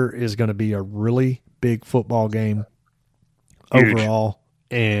here is going to be a really big football game overall.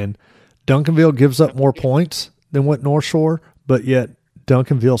 And Duncanville gives up more points than what North Shore, but yet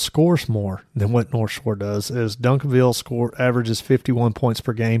Duncanville scores more than what North Shore does, as Duncanville averages 51 points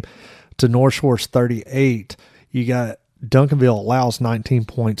per game to North Shore's 38. You got Duncanville allows 19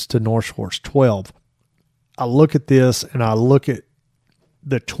 points to North Shore's 12. I look at this and I look at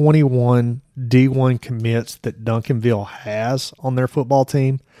the 21 D1 commits that Duncanville has on their football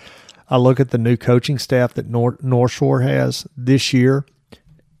team. I look at the new coaching staff that North Shore has this year.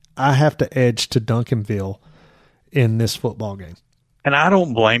 I have to edge to Duncanville in this football game. And I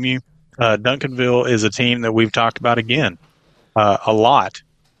don't blame you. Duncanville is a team that we've talked about again a lot.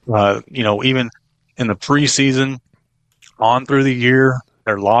 Even in the preseason, on through the year,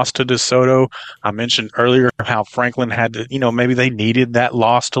 their loss to DeSoto. I mentioned earlier how Franklin had to, maybe they needed that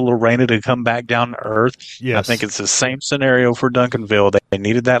loss to Lorena to come back down to earth. Yes. I think it's the same scenario for Duncanville. They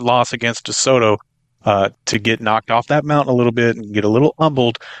needed that loss against DeSoto to get knocked off that mountain a little bit and get a little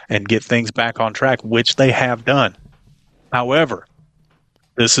humbled and get things back on track, which they have done. However,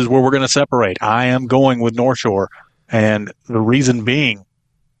 this is where we're going to separate. I am going with North Shore, and the reason being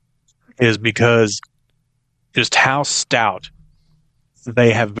is because just how stout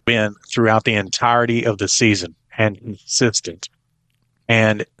they have been throughout the entirety of the season and consistent.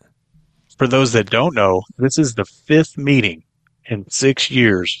 And for those that don't know, this is the 5th meeting in 6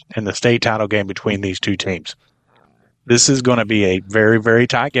 years in the state title game between these two teams. This is going to be a very, very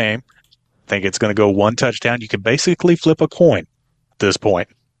tight game. I think it's going to go 1 touchdown. You can basically flip a coin at this point.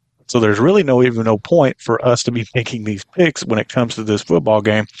 So there's really no point for us to be making these picks when it comes to this football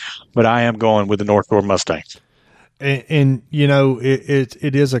game. But I am going with the North Shore Mustangs. And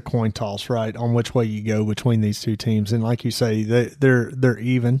it is a coin toss, right, on which way you go between these two teams. And like you say, they're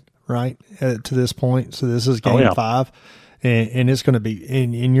even, right, to this point. So this is game 5. And it's going to be,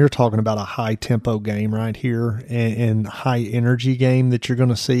 and you're talking about a high tempo game right here and high energy game that you're going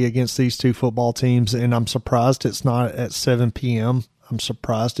to see against these two football teams. And I'm surprised it's not at 7 p.m. I'm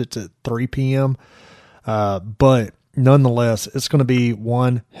surprised it's at 3 p.m. But nonetheless, it's going to be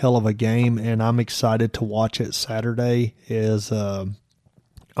one hell of a game, and I'm excited to watch it Saturday. I'm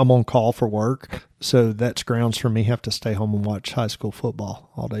on call for work, so that's grounds for me have to stay home and watch high school football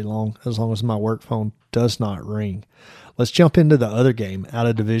all day long, as my work phone does not ring. Let's jump into the other game out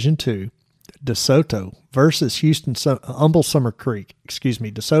of Division II. DeSoto versus Humble Summer Creek.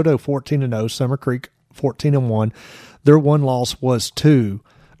 DeSoto 14-0, Summer Creek 14-1. Their one loss was to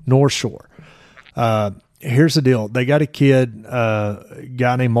North Shore. Here's the deal. They got a kid, a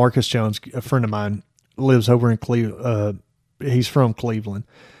guy named Marcus Jones, a friend of mine, lives over in Cleveland. He's from Cleveland.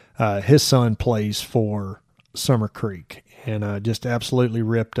 His son plays for Summer Creek and just absolutely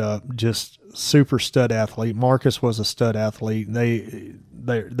ripped up, just super stud athlete. Marcus was a stud athlete.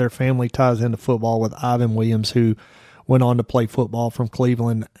 Their family ties into football with Ivan Williams, who went on to play football from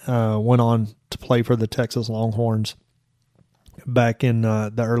Cleveland, went on to play for the Texas Longhorns back in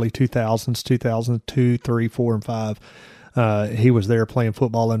the early 2000s, 2002, 3, 4, and 5. He was there playing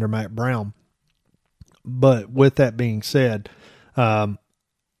football under Matt Brown. But with that being said,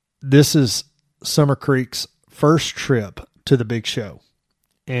 this is Summer Creek's first trip to the big show.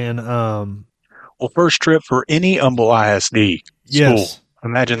 And first trip for any Humble ISD school. Yes.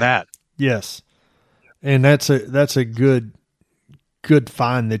 Imagine that. Yes. And that's a good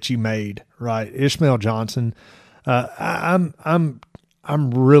find that you made, right? Ishmael Johnson. I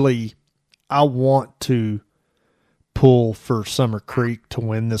want to pull for Summer Creek to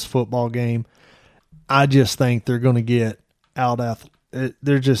win this football game. I just think they're going to get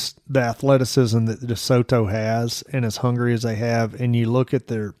they're just the athleticism that DeSoto has, and as hungry as they have. And you look at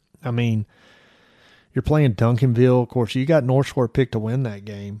you're playing Duncanville. Of course, you got North Shore picked to win that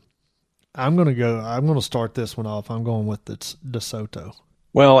game. I'm going to start this one off. I'm going with DeSoto.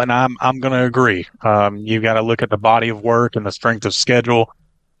 Well, and I'm going to agree. You've got to look at the body of work and the strength of schedule.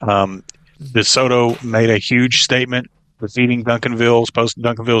 DeSoto made a huge statement defeating Duncanville.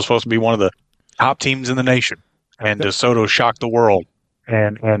 Duncanville is supposed to be one of the top teams in the nation, and DeSoto shocked the world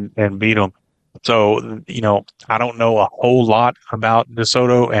and beat them. So, I don't know a whole lot about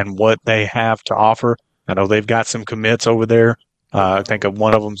DeSoto and what they have to offer. I know they've got some commits over there I think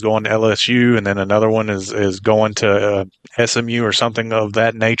one of them's going to LSU, and then another one is going to SMU or something of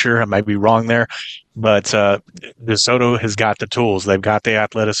that nature. I may be wrong there, but DeSoto has got the tools. They've got the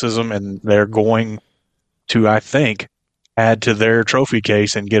athleticism, and they're going to, I think, add to their trophy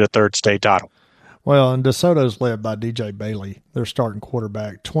case and get a third state title. Well, and DeSoto's led by DJ Bailey, their starting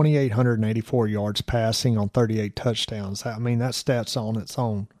quarterback, 2,884 yards passing on 38 touchdowns. I mean, that stat's on its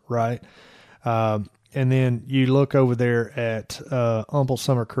own, right? And then you look over there at Humble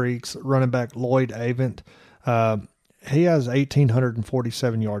Summer Creek's running back Lloyd Avent. He has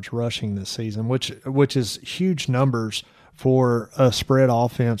 1,847 yards rushing this season, which is huge numbers for a spread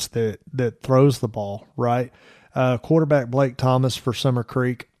offense that throws the ball, right? Quarterback Blake Thomas for Summer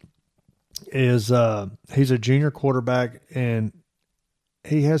Creek is he's a junior quarterback, and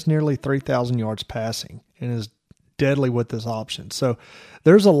he has nearly 3,000 yards passing and is deadly with this option. So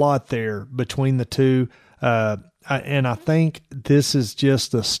there's a lot there between the two. And I think this is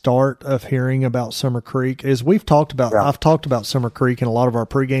just the start of hearing about Summer Creek. As we've talked about, I've talked about Summer Creek in a lot of our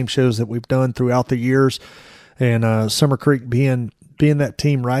pregame shows that we've done throughout the years, and Summer Creek being that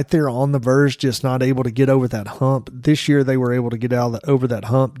team right there on the verge, just not able to get over that hump. This year they were able to get over that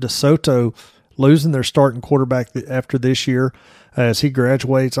hump. DeSoto losing their starting quarterback after this year. As he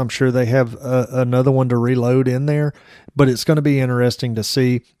graduates, I'm sure they have another one to reload in there. But it's going to be interesting to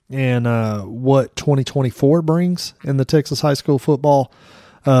see what 2024 brings in the Texas high school football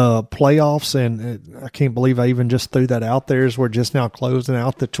playoffs. And I can't believe I even just threw that out there as we're just now closing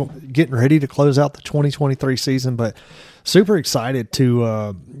out getting ready to close out the 2023 season. But super excited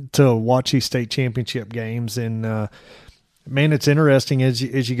to watch these state championship games. And man, it's interesting as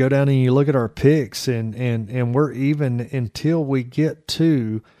you go down and you look at our picks, and we're even until we get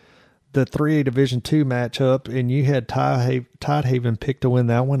to the 3A Division II matchup, and you had Tidehaven picked to win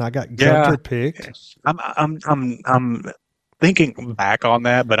that one. I got Gunter picked. I'm thinking back on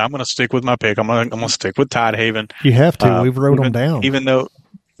that, but I'm going to stick with my pick. I'm going to stick with Tidehaven. You have to. We've wrote them down. Even though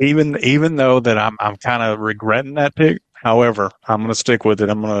that I'm kind of regretting that pick. However, I'm going to stick with it.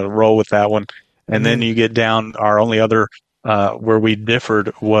 I'm going to roll with that one. And then you get down, our only other where we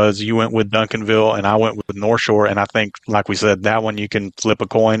differed was you went with Duncanville and I went with North Shore. And I think, like we said, that one you can flip a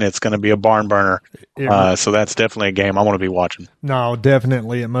coin. It's going to be a barn burner. So that's definitely a game I want to be watching. No,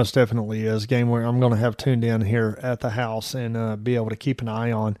 definitely. It most definitely is a game where I'm going to have tuned in here at the house and be able to keep an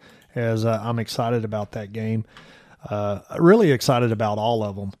eye on, as I'm excited about that game. Really excited about all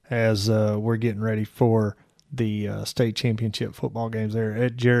of them as we're getting ready for the state championship football games there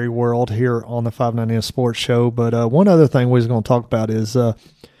at Jerry World here on the 590 Sports Show. But one other thing we was going to talk about is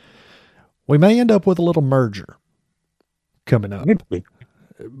we may end up with a little merger coming up.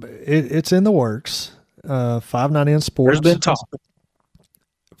 It's in the works. 590 Sports. There's been talk.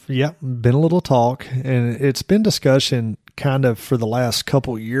 Yeah, been a little talk, and it's been discussion kind of for the last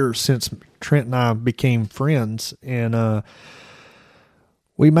couple of years since Trent and I became friends, and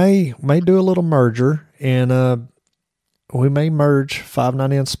we may do a little merger, and we may merge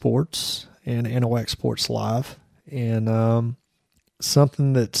 590 Sports and NOX Sports Live, and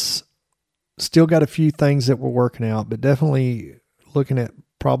something that's still got a few things that we're working out, but definitely looking at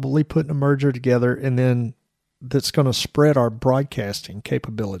probably putting a merger together, and then that's going to spread our broadcasting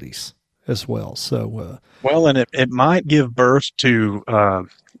capabilities as well. So, well, and it might give birth to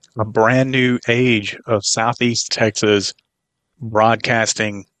a brand new age of Southeast Texas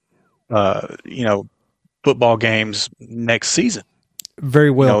broadcasting, football games next season.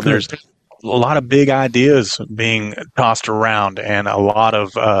 Very well. There's a lot of big ideas being tossed around, and a lot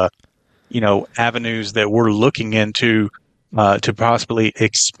of avenues that we're looking into to possibly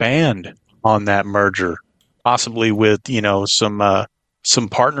expand on that merger, possibly with some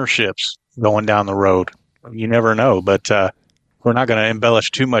partnerships going down the road. You never know, but we're not going to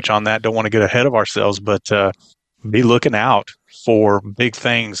embellish too much on that. Don't want to get ahead of ourselves, but be looking out for big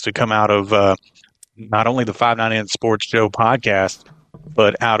things to come out of not only the 590 Sports Show podcast,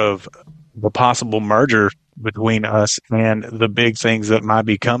 but out of the possible merger between us and the big things that might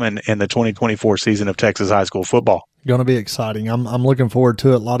be coming in the 2024 season of Texas high school football. Going to be exciting. I'm looking forward to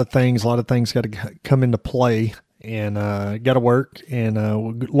it. A lot of things got to come into play, and got to work, and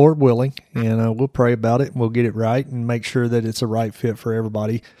Lord willing, and we'll pray about it, and we'll get it right and make sure that it's a right fit for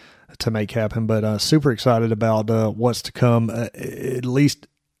everybody to make happen. But super excited about what's to come, at least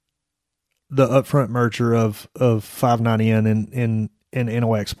the upfront merger of 590 and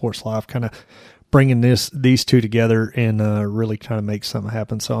NOX Sports Live, kind of bringing these two together and really kind of make something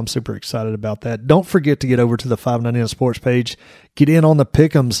happen. So I'm super excited about that. Don't forget to get over to the 590 Sports page, get in on the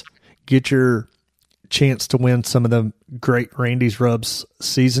pick'ems, get your chance to win some of the great Randy's Rubs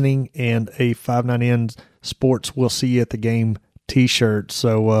seasoning and a 590 Sports We'll See You at the Game t-shirts.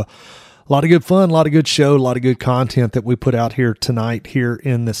 So a lot of good fun, a lot of good show, a lot of good content that we put out here tonight here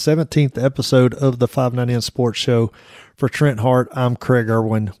in the 17th episode of the 590N Sports Show. For Trent Hart, I'm Craig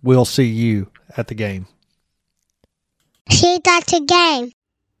Irwin. We'll see you at the game. See you at the game.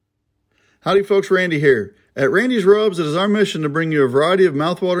 Howdy folks, Randy here. At Randy's Rubs, it is our mission to bring you a variety of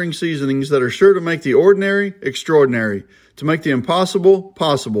mouthwatering seasonings that are sure to make the ordinary extraordinary, to make the impossible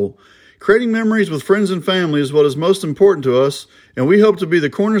possible. Creating memories with friends and family is what is most important to us, and we hope to be the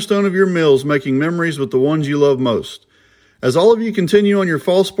cornerstone of your meals, making memories with the ones you love most. As all of you continue on your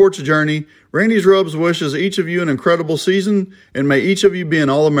fall sports journey, Randy's Rubs wishes each of you an incredible season, and may each of you be an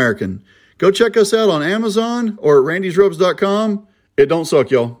All-American. Go check us out on Amazon or at randysrubs.com. It don't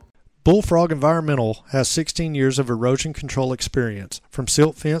suck, y'all. Bullfrog Environmental has 16 years of erosion control experience. From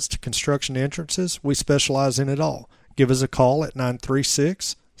silt fence to construction entrances, we specialize in it all. Give us a call at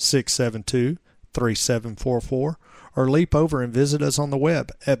 936-672-3744 or leap over and visit us on the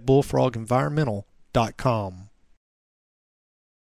web at bullfrogenvironmental.com.